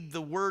 we need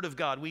the Word of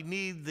God. We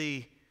need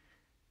the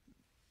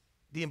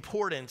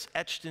importance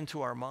etched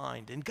into our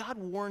mind. And God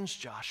warns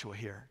Joshua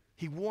here.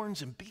 He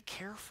warns him, be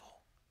careful.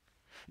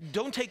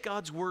 Don't take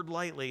God's word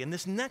lightly. And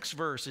this next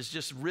verse is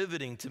just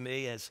riveting to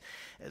me, as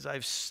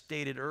I've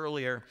stated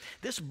earlier.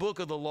 This book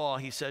of the law,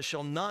 he says,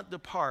 shall not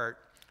depart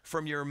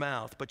from your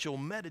mouth, but you'll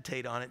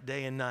meditate on it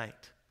day and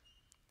night.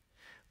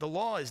 The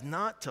law is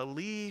not to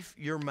leave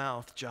your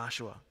mouth,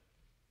 Joshua.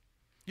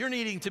 You're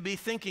needing to be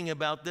thinking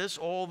about this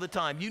all the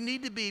time. You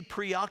need to be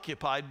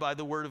preoccupied by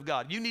the Word of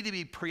God. You need to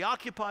be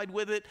preoccupied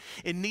with it.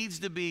 It needs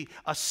to be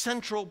a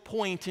central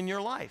point in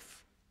your life.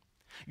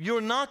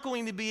 You're not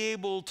going to be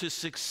able to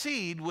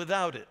succeed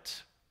without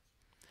it.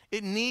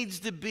 It needs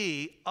to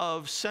be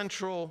of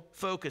central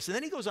focus. And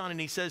then he goes on and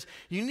he says,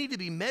 you need to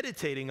be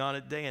meditating on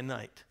it day and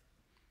night.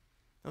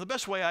 Now, the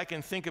best way I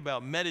can think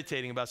about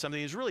meditating about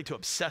something is really to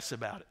obsess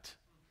about it.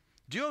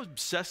 Do you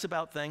obsess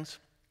about things?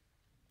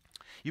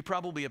 You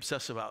probably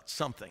obsess about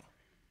something.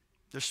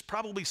 There's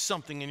probably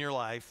something in your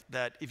life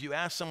that if you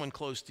ask someone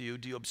close to you,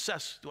 do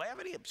I have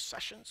any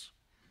obsessions?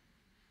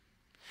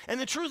 And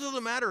the truth of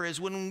the matter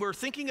is, when we're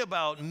thinking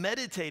about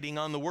meditating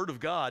on the Word of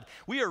God,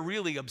 we are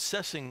really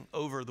obsessing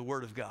over the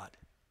Word of God.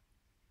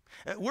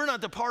 We're not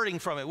departing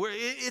from it.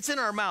 It's in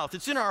our mouth.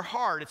 It's in our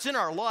heart. It's in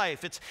our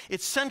life.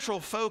 It's central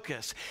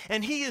focus.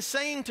 And he is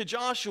saying to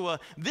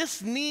Joshua,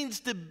 this needs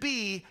to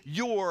be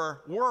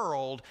your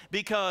world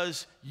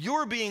because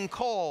you're being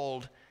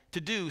called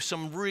to do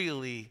some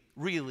really,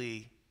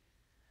 really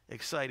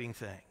exciting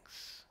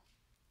things.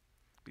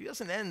 But he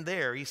doesn't end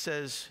there. He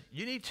says,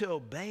 you need to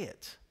obey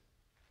it.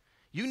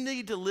 You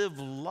need to live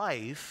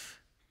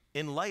life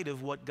in light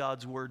of what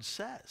God's Word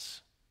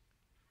says.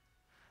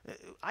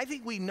 I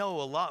think we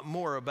know a lot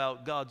more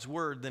about God's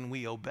Word than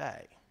we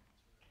obey.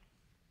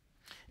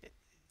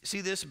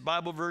 See this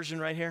Bible version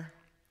right here?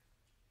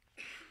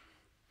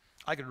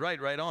 I could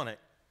write right on it.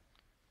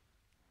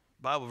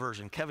 Bible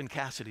version, Kevin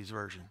Cassidy's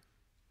version.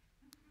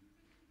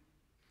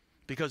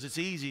 Because it's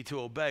easy to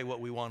obey what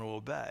we want to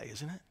obey,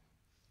 isn't it?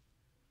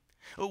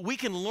 We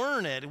can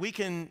learn it. We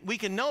can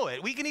know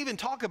it. We can even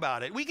talk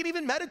about it. We can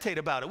even meditate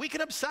about it. We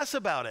can obsess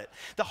about it.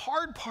 The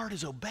hard part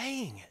is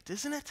obeying it,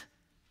 isn't it?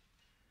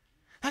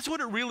 That's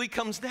what it really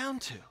comes down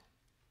to.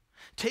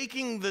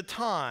 Taking the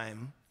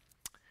time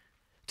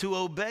to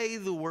obey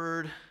the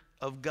Word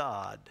of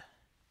God,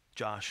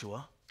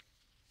 Joshua.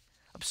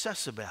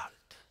 Obsess about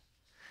it.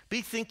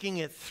 Be thinking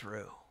it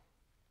through.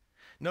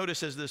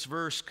 Notice as this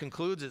verse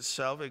concludes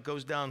itself, it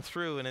goes down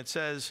through and it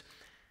says,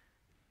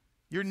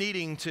 you're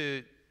needing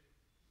to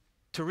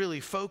really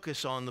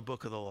focus on the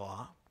book of the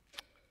law,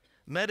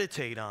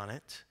 meditate on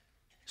it,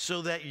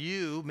 so that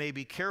you may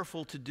be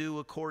careful to do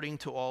according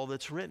to all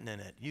that's written in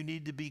it. You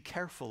need to be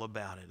careful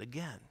about it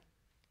again.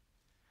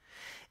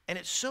 And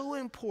it's so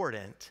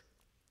important,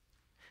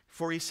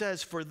 for he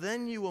says, for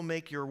then you will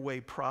make your way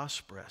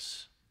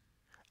prosperous,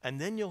 and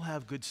then you'll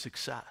have good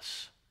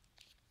success.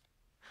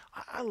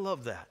 I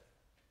love that.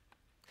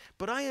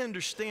 But I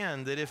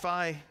understand that if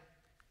I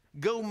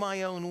go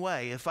my own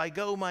way, if I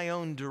go my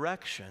own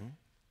direction,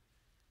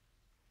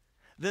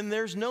 then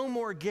there's no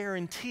more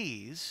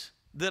guarantees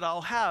that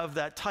I'll have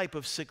that type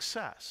of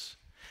success.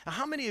 Now,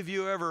 how many of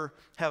you ever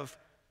have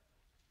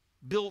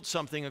built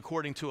something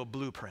according to a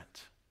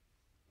blueprint?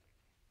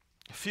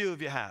 A few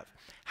of you have.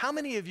 How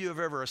many of you have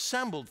ever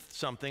assembled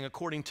something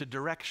according to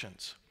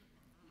directions?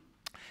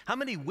 How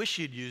many wish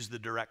you'd used the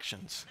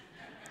directions?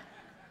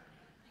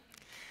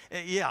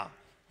 Yeah.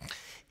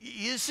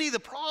 You see, the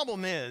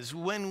problem is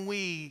when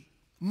we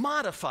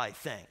modify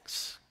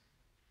things,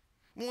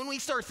 when we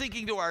start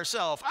thinking to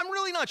ourselves, I'm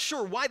really not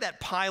sure why that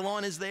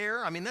pylon is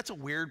there. I mean, that's a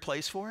weird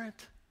place for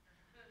it.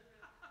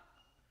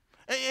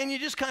 And you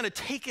just kind of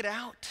take it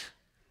out.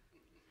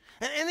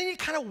 And then you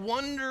kind of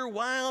wonder,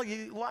 why,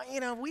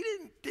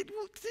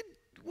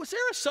 was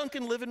there a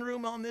sunken living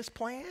room on this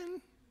plan?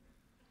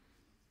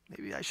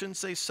 Maybe I shouldn't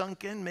say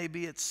sunken,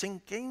 maybe it's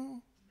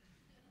sinking.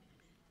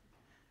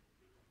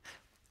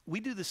 We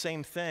do the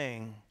same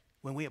thing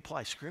when we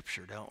apply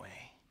Scripture, don't we?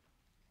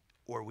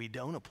 Or we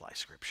don't apply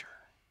Scripture.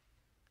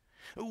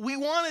 We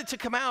want it to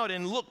come out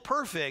and look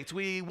perfect.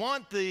 We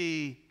want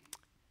the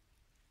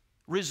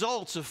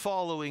results of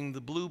following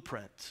the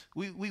blueprint.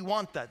 We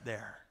want that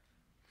there.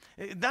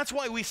 That's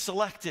why we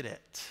selected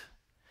it.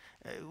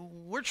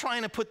 We're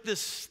trying to put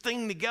this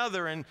thing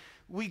together, and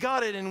we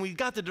got it, and we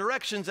got the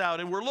directions out,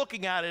 and we're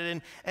looking at it,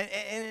 and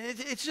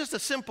it's just a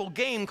simple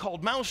game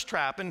called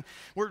Mousetrap, and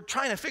we're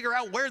trying to figure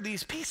out where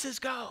these pieces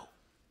go.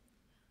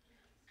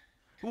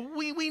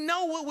 We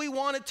know what we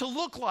want it to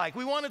look like.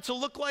 We want it to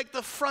look like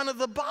the front of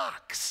the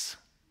box.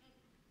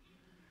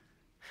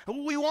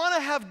 We want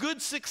to have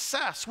good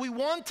success. We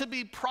want to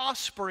be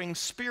prospering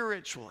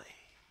spiritually.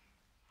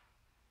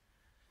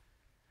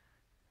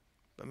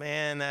 But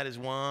man, that is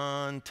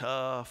one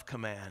tough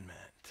commandment.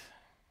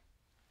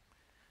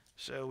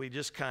 So we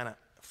just kind of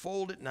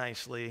fold it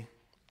nicely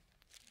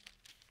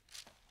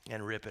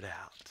and rip it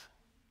out.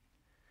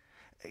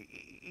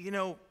 You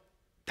know,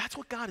 that's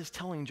what God is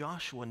telling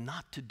Joshua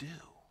not to do.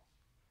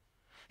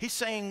 He's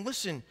saying,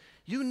 listen,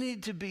 you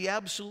need to be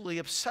absolutely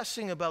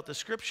obsessing about the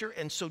Scripture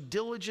and so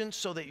diligent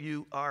so that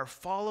you are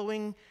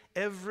following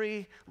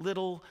every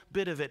little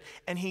bit of it.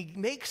 And he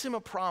makes him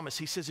a promise.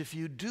 He says, if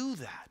you do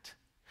that,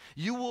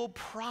 you will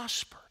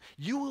prosper.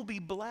 You will be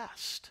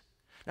blessed.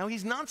 Now,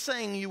 he's not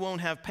saying you won't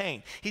have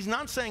pain. He's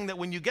not saying that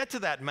when you get to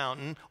that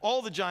mountain,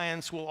 all the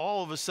giants will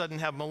all of a sudden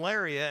have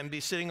malaria and be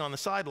sitting on the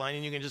sideline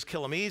and you can just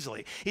kill them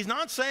easily. He's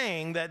not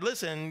saying that,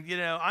 listen,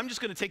 I'm just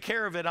going to take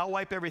care of it. I'll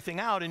wipe everything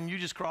out and you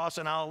just cross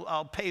and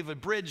I'll pave a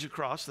bridge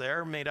across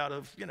there made out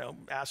of,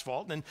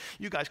 asphalt and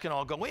you guys can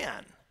all go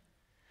in.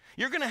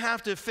 You're going to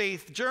have to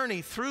faith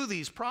journey through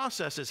these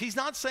processes. He's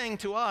not saying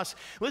to us,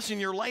 listen,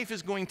 your life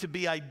is going to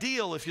be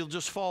ideal if you'll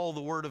just follow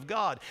the Word of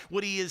God.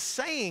 What he is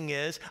saying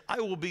is,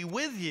 I will be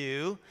with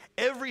you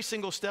every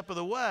single step of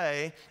the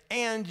way,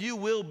 and you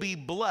will be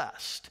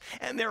blessed.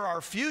 And there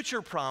are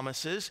future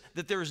promises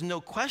that there is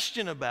no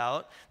question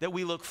about, that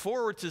we look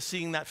forward to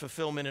seeing that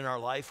fulfillment in our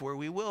life where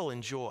we will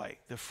enjoy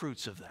the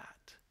fruits of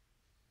that.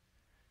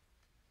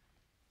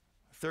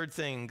 Third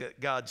thing that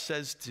God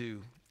says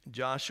to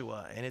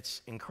Joshua, and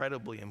it's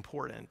incredibly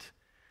important.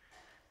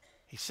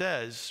 He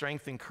says,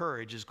 strength and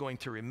courage is going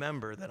to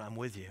remember that I'm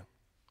with you.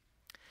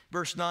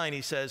 Verse 9,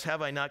 he says,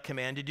 have I not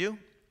commanded you?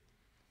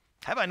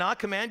 Have I not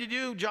commanded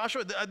you,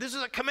 Joshua? This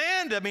is a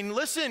command. I mean,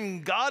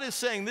 listen, God is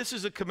saying this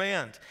is a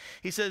command.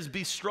 He says,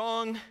 be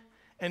strong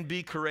and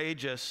be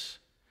courageous.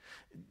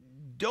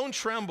 Don't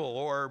tremble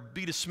or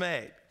be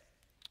dismayed.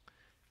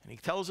 And he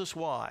tells us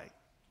why.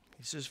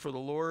 He says, for the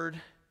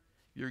Lord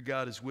your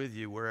God is with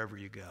you wherever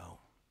you go.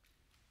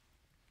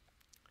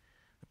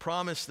 The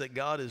promise that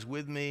God is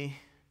with me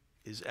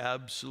is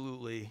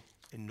absolutely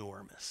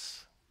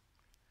enormous.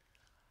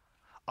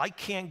 I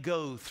can't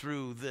go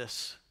through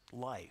this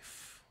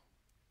life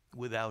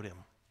without him.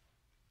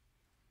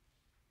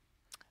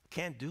 I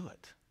can't do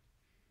it.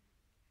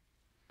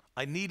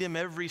 I need him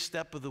every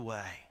step of the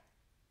way.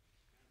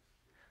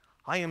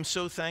 I am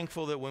so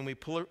thankful that when we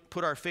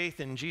put our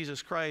faith in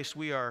Jesus Christ,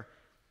 we are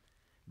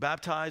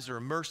baptized or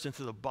immersed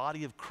into the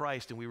body of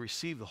Christ and we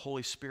receive the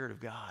Holy Spirit of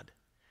God.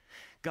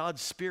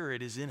 God's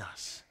Spirit is in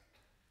us.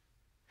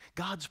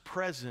 God's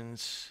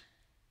presence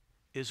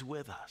is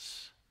with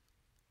us.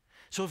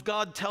 So if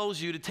God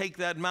tells you to take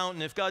that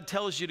mountain, if God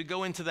tells you to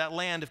go into that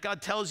land, if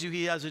God tells you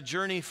he has a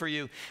journey for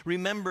you,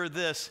 remember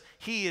this,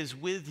 he is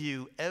with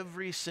you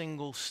every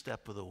single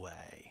step of the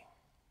way.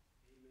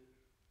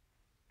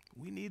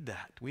 We need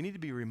that. We need to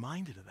be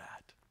reminded of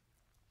that.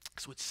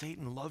 Because what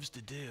Satan loves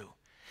to do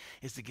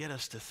is to get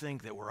us to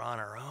think that we're on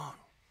our own.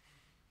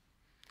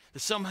 That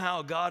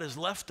somehow God has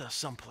left us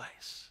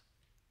someplace.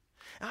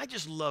 And I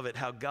just love it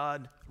how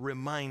God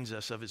reminds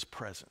us of his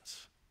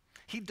presence.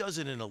 He does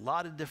it in a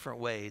lot of different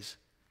ways.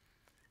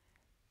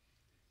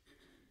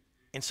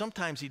 And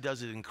sometimes he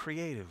does it in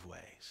creative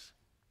ways.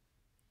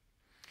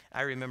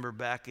 I remember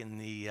back in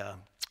the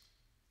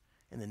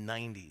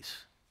 90s.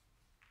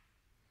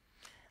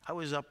 I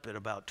was up at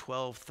about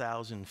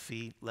 12,000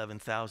 feet,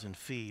 11,000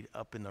 feet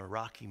up in the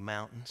Rocky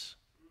Mountains.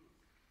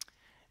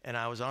 And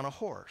I was on a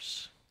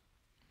horse.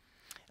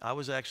 I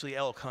was actually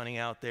elk hunting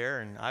out there,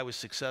 and I was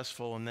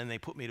successful, and then they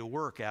put me to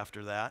work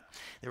after that.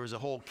 There was a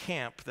whole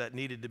camp that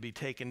needed to be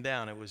taken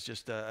down. It was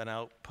just an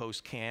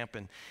outpost camp,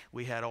 and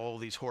we had all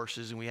these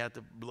horses, and we had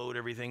to load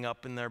everything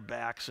up in their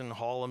backs and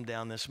haul them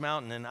down this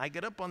mountain. And I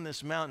get up on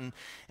this mountain,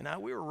 and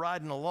we were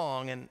riding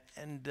along, and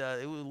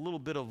it was a little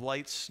bit of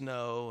light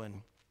snow,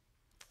 and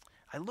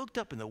I looked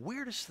up, and the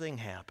weirdest thing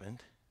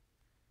happened.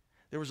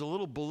 There was a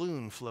little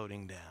balloon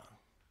floating down.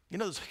 You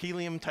know those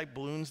helium-type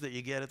balloons that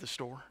you get at the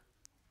store?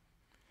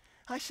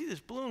 I see this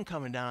balloon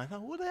coming down. I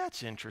thought, well,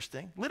 that's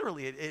interesting.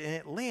 Literally,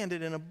 it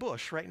landed in a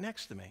bush right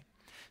next to me.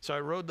 So I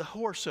rode the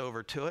horse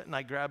over to it, and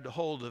I grabbed a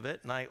hold of it,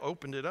 and I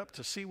opened it up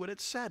to see what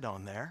it said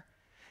on there.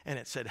 And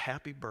it said,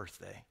 happy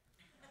birthday.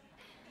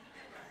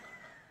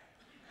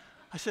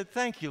 I said,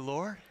 thank you,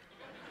 Lord.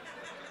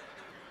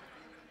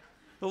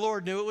 The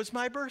Lord knew it was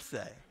my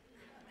birthday.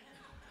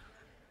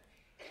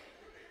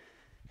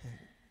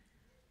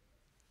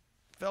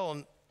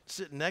 Fellow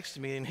sitting next to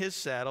me in his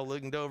saddle,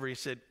 looking over, he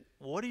said,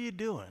 what are you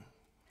doing?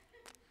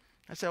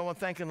 I said, well, I'm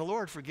thanking the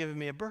Lord for giving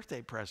me a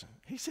birthday present.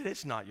 He said,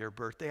 it's not your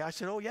birthday. I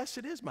said, oh, yes,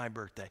 it is my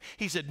birthday.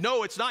 He said,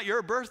 no, it's not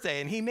your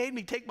birthday. And he made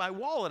me take my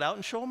wallet out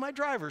and show him my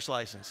driver's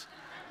license.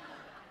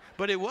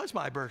 But it was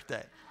my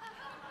birthday.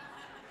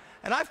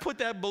 And I've put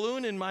that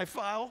balloon in my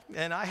file,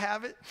 and I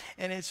have it,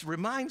 and it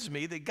reminds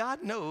me that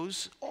God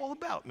knows all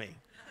about me.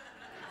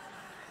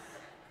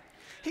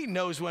 He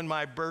knows when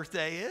my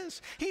birthday is.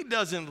 He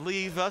doesn't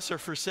leave us or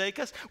forsake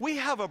us. We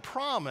have a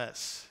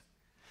promise.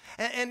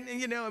 And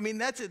you know, I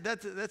mean,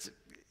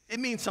 it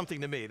means something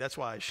to me. That's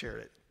why I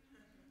shared it.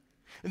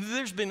 And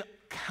there's been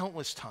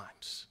countless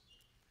times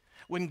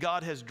when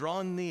God has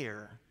drawn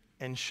near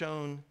and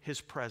shown his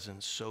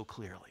presence so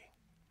clearly.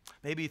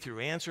 Maybe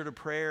through answer to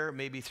prayer,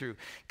 maybe through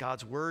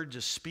God's word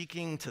just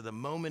speaking to the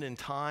moment in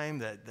time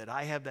that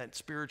I have that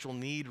spiritual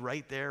need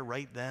right there,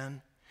 right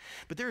then.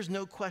 But there is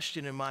no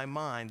question in my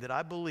mind that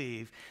I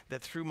believe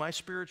that through my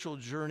spiritual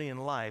journey in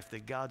life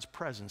that God's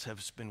presence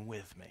has been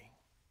with me.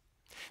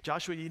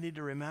 Joshua, you need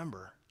to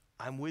remember,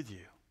 I'm with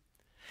you.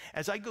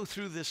 As I go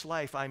through this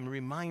life, I'm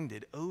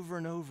reminded over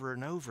and over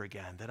and over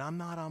again that I'm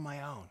not on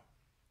my own,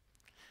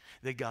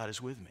 that God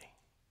is with me.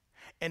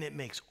 And it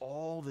makes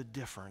all the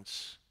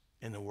difference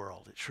in the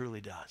world. It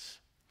truly does.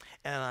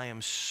 And I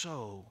am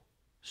so,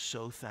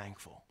 so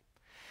thankful.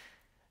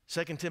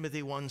 2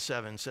 Timothy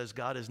 1:7 says,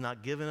 God has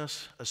not given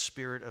us a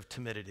spirit of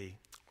timidity.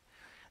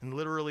 And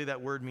literally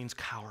that word means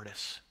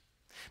cowardice.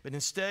 But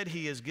instead,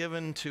 he has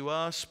given to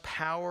us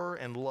power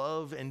and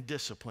love and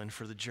discipline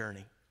for the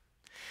journey.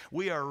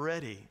 We are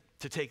ready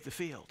to take the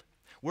field.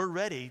 We're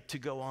ready to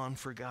go on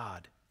for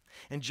God.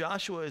 And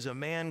Joshua is a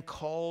man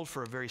called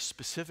for a very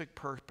specific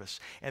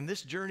purpose. And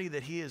this journey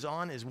that he is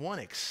on is one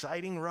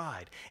exciting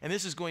ride. And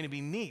this is going to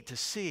be neat to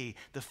see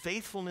the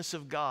faithfulness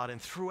of God.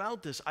 And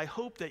throughout this, I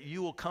hope that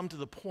you will come to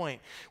the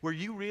point where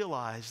you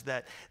realize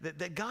that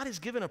God has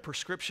given a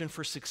prescription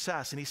for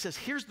success. And he says,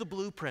 here's the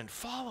blueprint.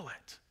 Follow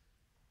it.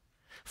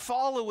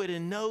 Follow it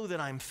and know that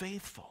I'm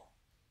faithful.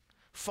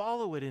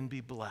 Follow it and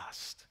be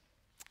blessed.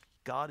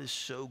 God is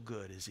so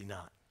good, is he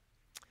not?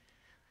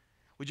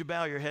 Would you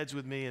bow your heads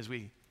with me as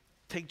we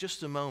take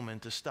just a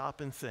moment to stop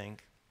and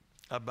think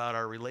about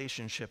our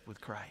relationship with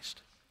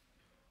Christ?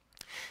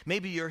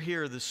 Maybe you're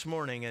here this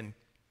morning and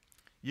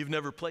you've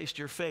never placed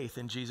your faith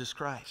in Jesus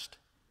Christ.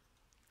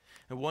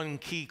 And one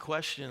key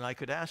question I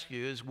could ask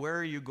you is, where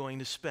are you going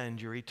to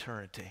spend your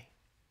eternity?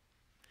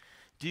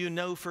 Do you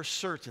know for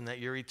certain that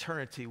your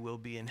eternity will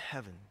be in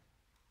heaven?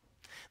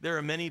 There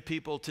are many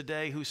people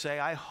today who say,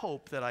 I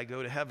hope that I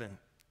go to heaven.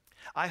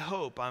 I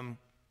hope I'm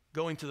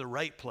going to the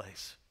right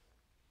place.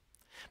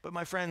 But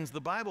my friends,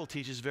 the Bible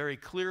teaches very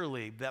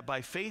clearly that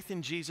by faith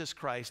in Jesus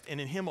Christ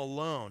and in him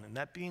alone, and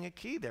that being a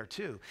key there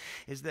too,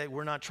 is that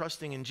we're not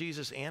trusting in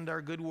Jesus and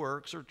our good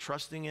works or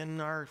trusting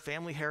in our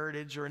family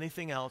heritage or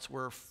anything else.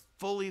 We're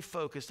fully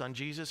focused on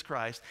Jesus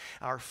Christ.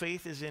 Our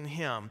faith is in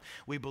him.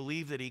 We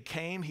believe that he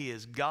came, he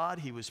is God,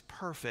 he was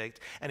perfect,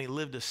 and he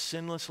lived a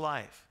sinless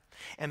life.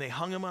 And they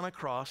hung him on a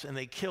cross and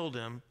they killed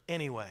him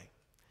anyway.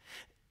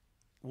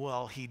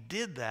 Well, he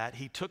did that.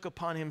 He took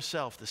upon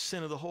himself the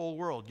sin of the whole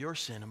world, your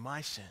sin and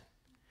my sin.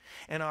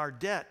 And our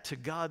debt to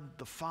God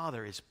the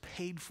Father is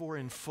paid for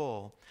in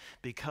full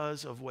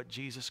because of what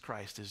Jesus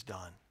Christ has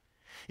done.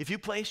 If you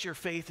place your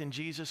faith in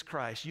Jesus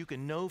Christ, you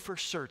can know for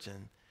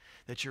certain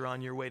that you're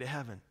on your way to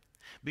heaven,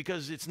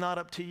 because it's not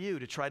up to you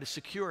to try to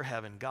secure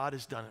heaven. God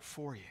has done it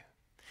for you.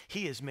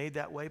 He has made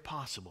that way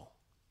possible.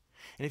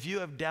 And if you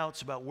have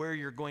doubts about where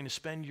you're going to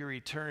spend your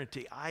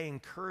eternity, I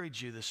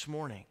encourage you this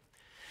morning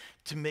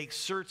to make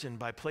certain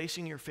by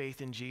placing your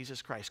faith in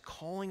Jesus Christ,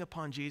 calling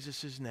upon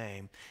Jesus'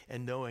 name,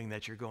 and knowing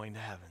that you're going to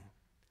heaven.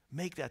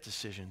 Make that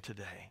decision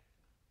today.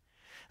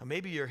 Now,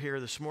 maybe you're here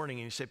this morning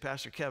and you say,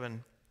 Pastor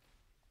Kevin,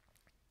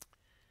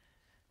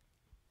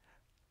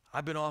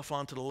 I've been off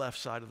onto the left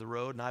side of the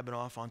road and I've been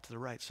off onto the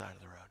right side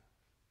of the road.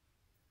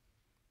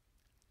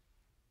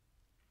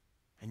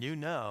 And you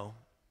know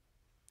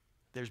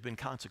there's been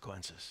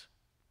consequences.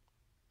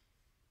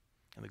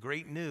 And the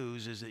great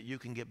news is that you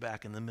can get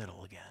back in the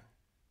middle again.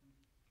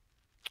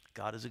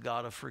 God is a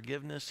God of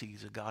forgiveness.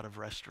 He's a God of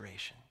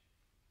restoration.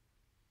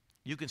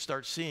 You can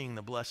start seeing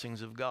the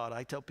blessings of God.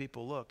 I tell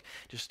people, look,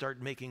 just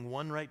start making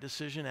one right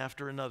decision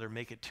after another.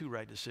 Make it 2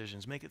 right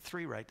decisions. Make it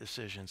 3 right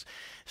decisions.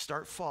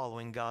 Start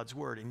following God's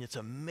word, and it's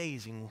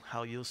amazing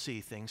how you'll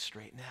see things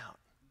straighten out.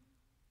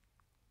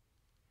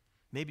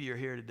 Maybe you're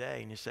here today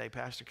and you say,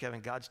 Pastor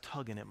Kevin, God's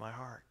tugging at my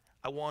heart.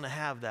 I want to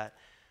have that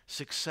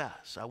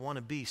success. I want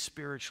to be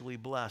spiritually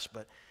blessed,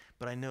 but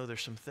I know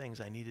there's some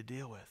things I need to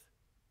deal with.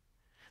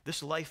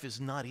 This life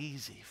is not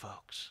easy,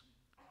 folks.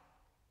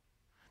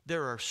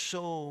 There are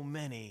so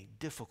many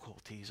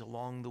difficulties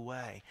along the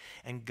way,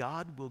 and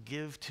God will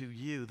give to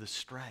you the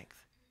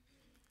strength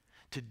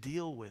to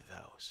deal with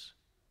those.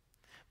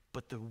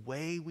 But the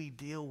way we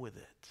deal with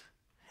it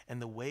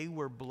and the way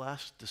we're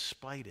blessed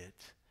despite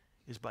it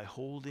is by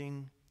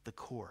holding the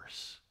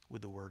course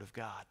with the Word of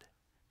God.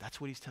 That's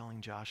what he's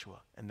telling Joshua,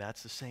 and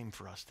that's the same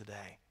for us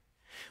today.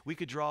 We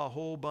could draw a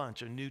whole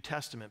bunch of New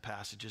Testament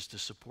passages to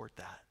support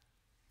that.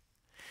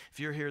 If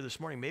you're here this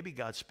morning, maybe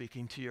God's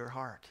speaking to your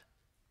heart.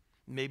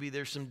 Maybe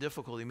there's some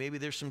difficulty. Maybe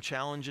there's some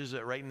challenges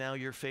that right now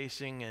you're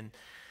facing, and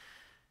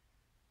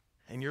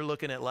you're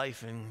looking at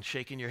life and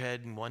shaking your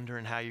head and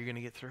wondering how you're going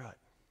to get through it.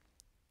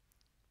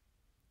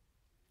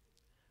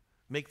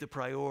 Make the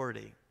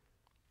priority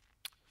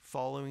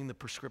following the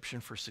prescription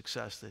for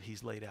success that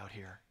he's laid out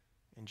here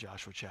in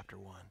Joshua chapter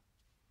 1.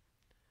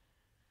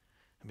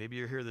 And maybe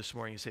you're here this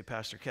morning, you say,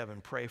 Pastor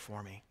Kevin, pray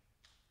for me.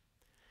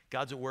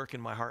 God's at work in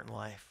my heart and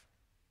life.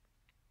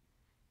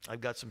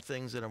 I've got some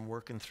things that I'm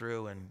working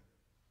through, and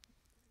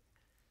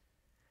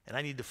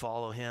I need to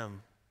follow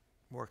him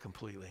more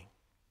completely.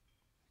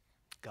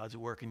 God's at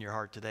work in your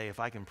heart today. If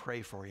I can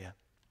pray for you,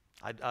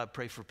 I'd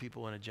pray for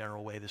people in a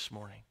general way this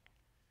morning.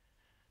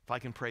 If I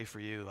can pray for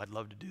you, I'd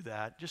love to do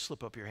that. Just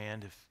slip up your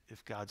hand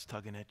if God's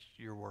tugging at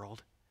your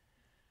world.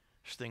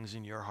 There's things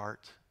in your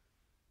heart.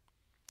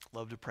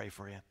 Love to pray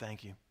for you.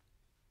 Thank you.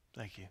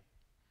 Thank you.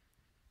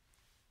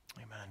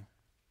 Amen.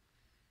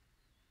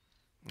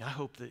 I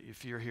hope that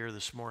if you're here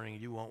this morning,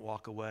 you won't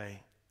walk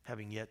away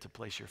having yet to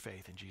place your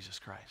faith in Jesus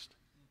Christ.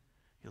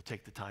 You'll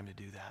take the time to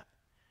do that.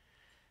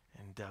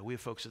 And we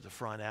have folks at the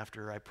front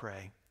after I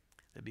pray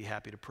that'd be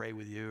happy to pray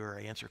with you or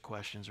answer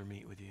questions or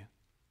meet with you.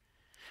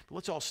 But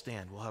let's all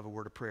stand. We'll have a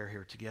word of prayer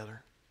here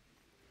together.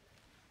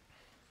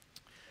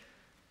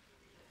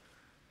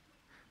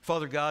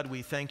 Father God,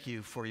 we thank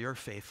you for your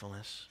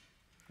faithfulness.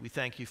 We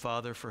thank you,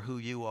 Father, for who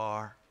you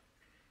are.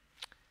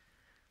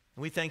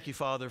 And we thank you,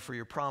 Father, for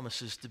your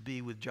promises to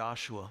be with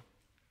Joshua.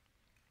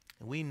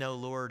 And we know,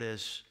 Lord,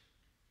 as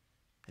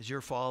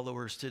your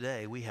followers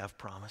today, we have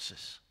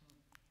promises.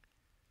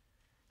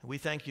 And we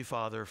thank you,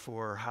 Father,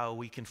 for how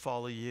we can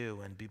follow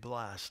you and be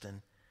blessed.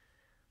 And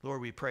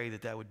Lord, we pray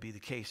that that would be the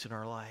case in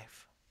our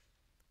life.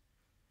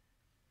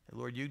 And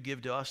Lord, you'd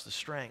give to us the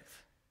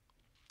strength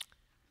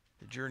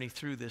to journey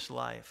through this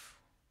life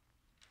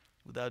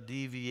without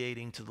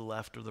deviating to the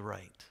left or the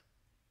right.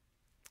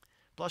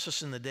 Bless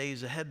us in the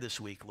days ahead this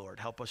week, Lord.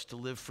 Help us to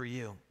live for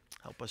you.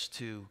 Help us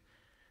to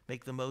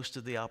Make the most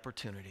of the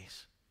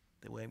opportunities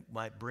that we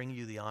might bring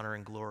you the honor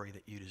and glory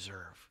that you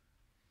deserve.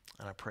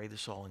 And I pray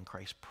this all in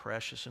Christ's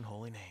precious and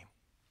holy name.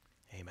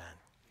 Amen.